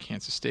for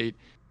Kansas State.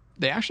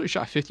 They actually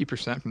shot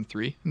 50% from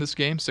 3 in this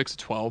game, 6 of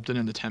 12,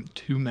 didn't attempt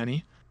too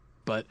many,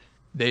 but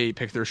they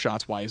picked their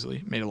shots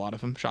wisely, made a lot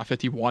of them, shot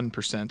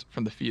 51%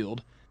 from the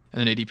field, and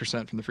then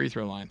 80% from the free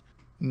throw line.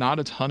 Not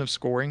a ton of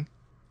scoring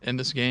in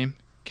this game.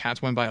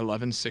 Cats win by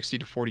 11,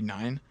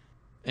 60-49,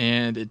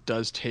 and it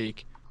does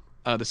take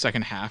the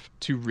second half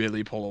to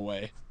really pull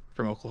away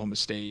from Oklahoma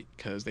State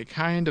because they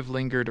kind of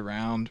lingered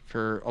around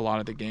for a lot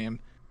of the game,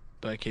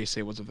 but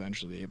K-State was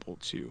eventually able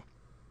to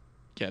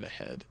get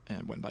ahead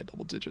and win by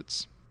double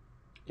digits.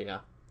 Yeah.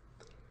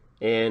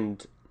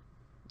 And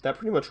that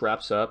pretty much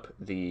wraps up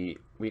the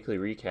weekly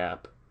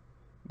recap.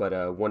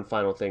 But one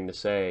final thing to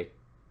say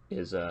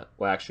is,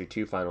 actually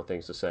 2 final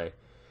things to say.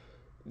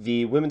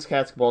 The women's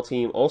basketball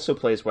team also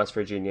plays West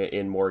Virginia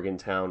in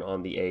Morgantown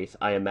on the 8th.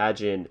 I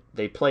imagine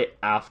they play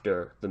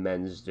after the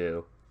men's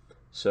do.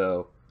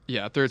 So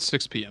yeah, they're at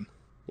 6 p.m.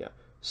 Yeah.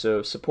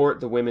 So support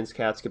the women's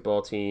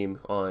basketball team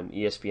on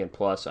ESPN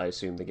Plus. I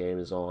assume the game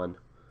is on.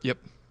 Yep.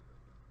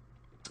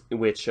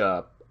 Which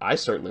I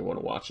certainly want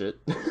to watch it.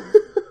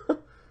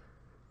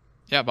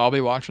 Yeah, but I'll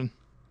be watching.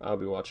 I'll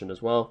be watching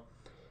as well.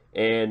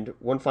 And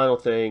one final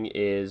thing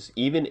is,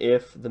 even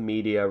if the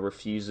media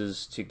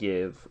refuses to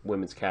give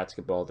women's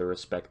basketball the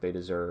respect they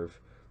deserve,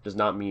 does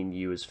not mean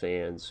you as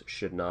fans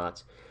should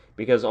not.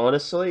 Because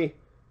honestly,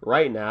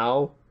 right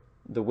now,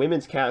 the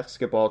women's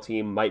basketball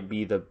team might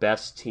be the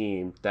best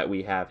team that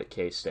we have at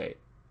K-State.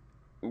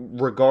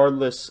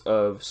 Regardless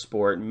of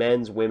sport,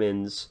 men's,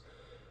 women's,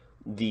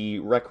 the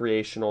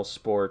recreational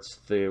sports,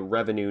 the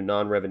revenue,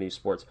 non-revenue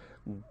sports,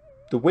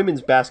 the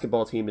women's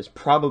basketball team is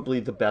probably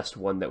the best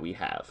one that we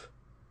have.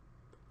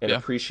 And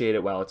appreciate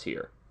it while it's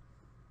here.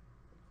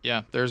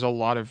 Yeah, there's a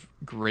lot of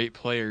great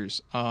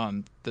players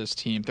on this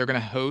team. They're going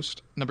to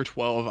host number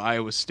 12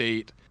 Iowa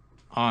State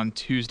on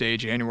Tuesday,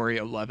 January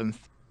 11th.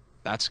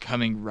 That's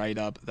coming right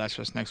up. That's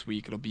just next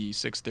week. It'll be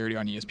 6:30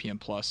 on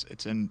ESPN Plus.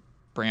 It's in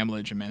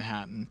Bramlage in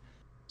Manhattan.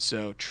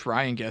 So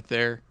try and get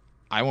there.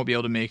 I won't be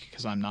able to make it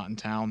because I'm not in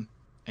town,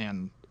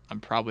 and I'm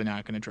probably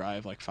not going to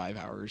drive like 5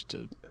 hours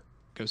to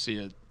go see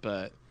it.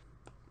 But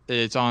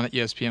it's on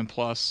ESPN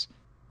Plus.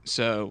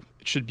 So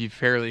it should be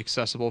fairly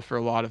accessible for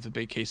a lot of the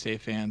big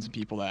K-State fans and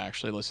people that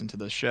actually listen to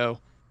this show.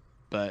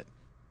 But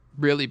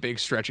really big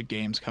stretch of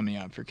games coming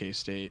up for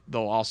K-State.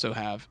 They'll also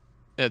have,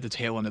 at the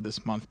tail end of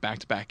this month,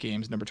 back-to-back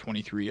games, number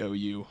 23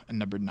 OU and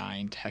number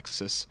 9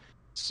 Texas.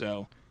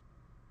 So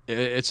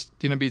it's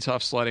going to be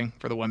tough sledding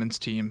for the women's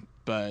team,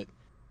 but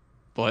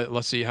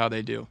let's see how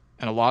they do.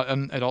 And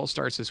it all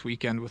starts this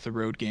weekend with the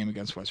road game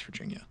against West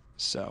Virginia.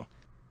 So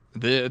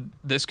this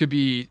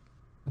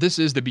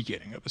is the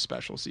beginning of a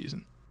special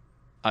season.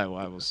 I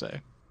will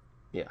say.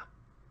 Yeah.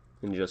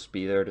 And just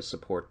be there to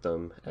support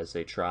them as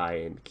they try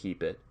and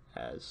keep it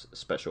as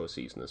special a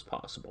season as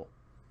possible.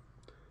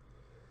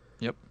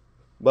 Yep.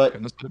 But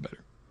couldn't have said it better.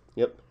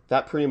 Yep.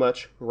 That pretty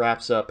much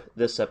wraps up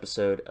this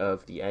episode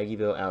of the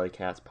Aggieville Alley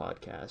Cats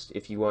podcast.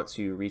 If you want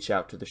to reach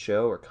out to the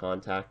show or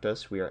contact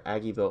us, we are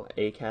Aggieville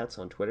ACats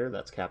on Twitter.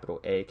 That's capital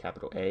A,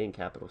 and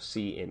capital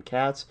C in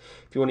cats.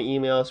 If you want to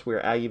email us, we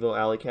are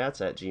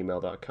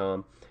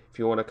AggievilleAlleyCats@gmail.com. If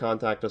you want to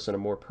contact us on a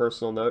more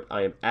personal note,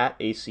 I am at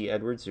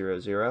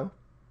ACEdwards00.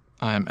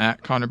 I am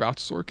at Connor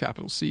Baltasar,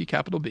 capital C,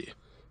 capital B.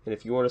 And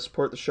if you want to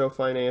support the show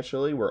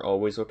financially, we're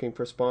always looking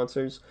for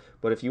sponsors.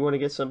 But if you want to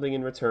get something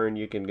in return,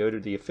 you can go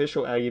to the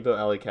official Aggieville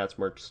Alley Cats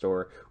merch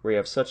store, where you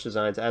have such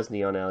designs as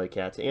Neon Alley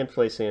Cats and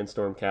Play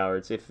Sandstorm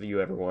Cowards, if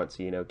you ever want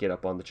to, get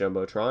up on the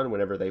Jumbotron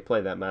whenever they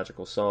play that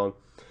magical song.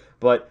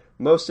 But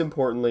most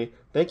importantly,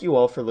 thank you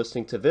all for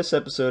listening to this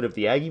episode of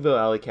the Aggieville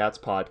Alley Cats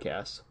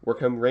podcast. Where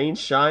come rain,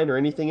 shine, or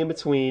anything in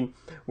between,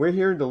 we're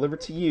here to deliver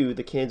to you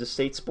the Kansas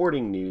State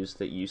sporting news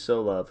that you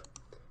so love.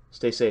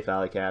 Stay safe,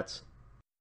 Alley Cats.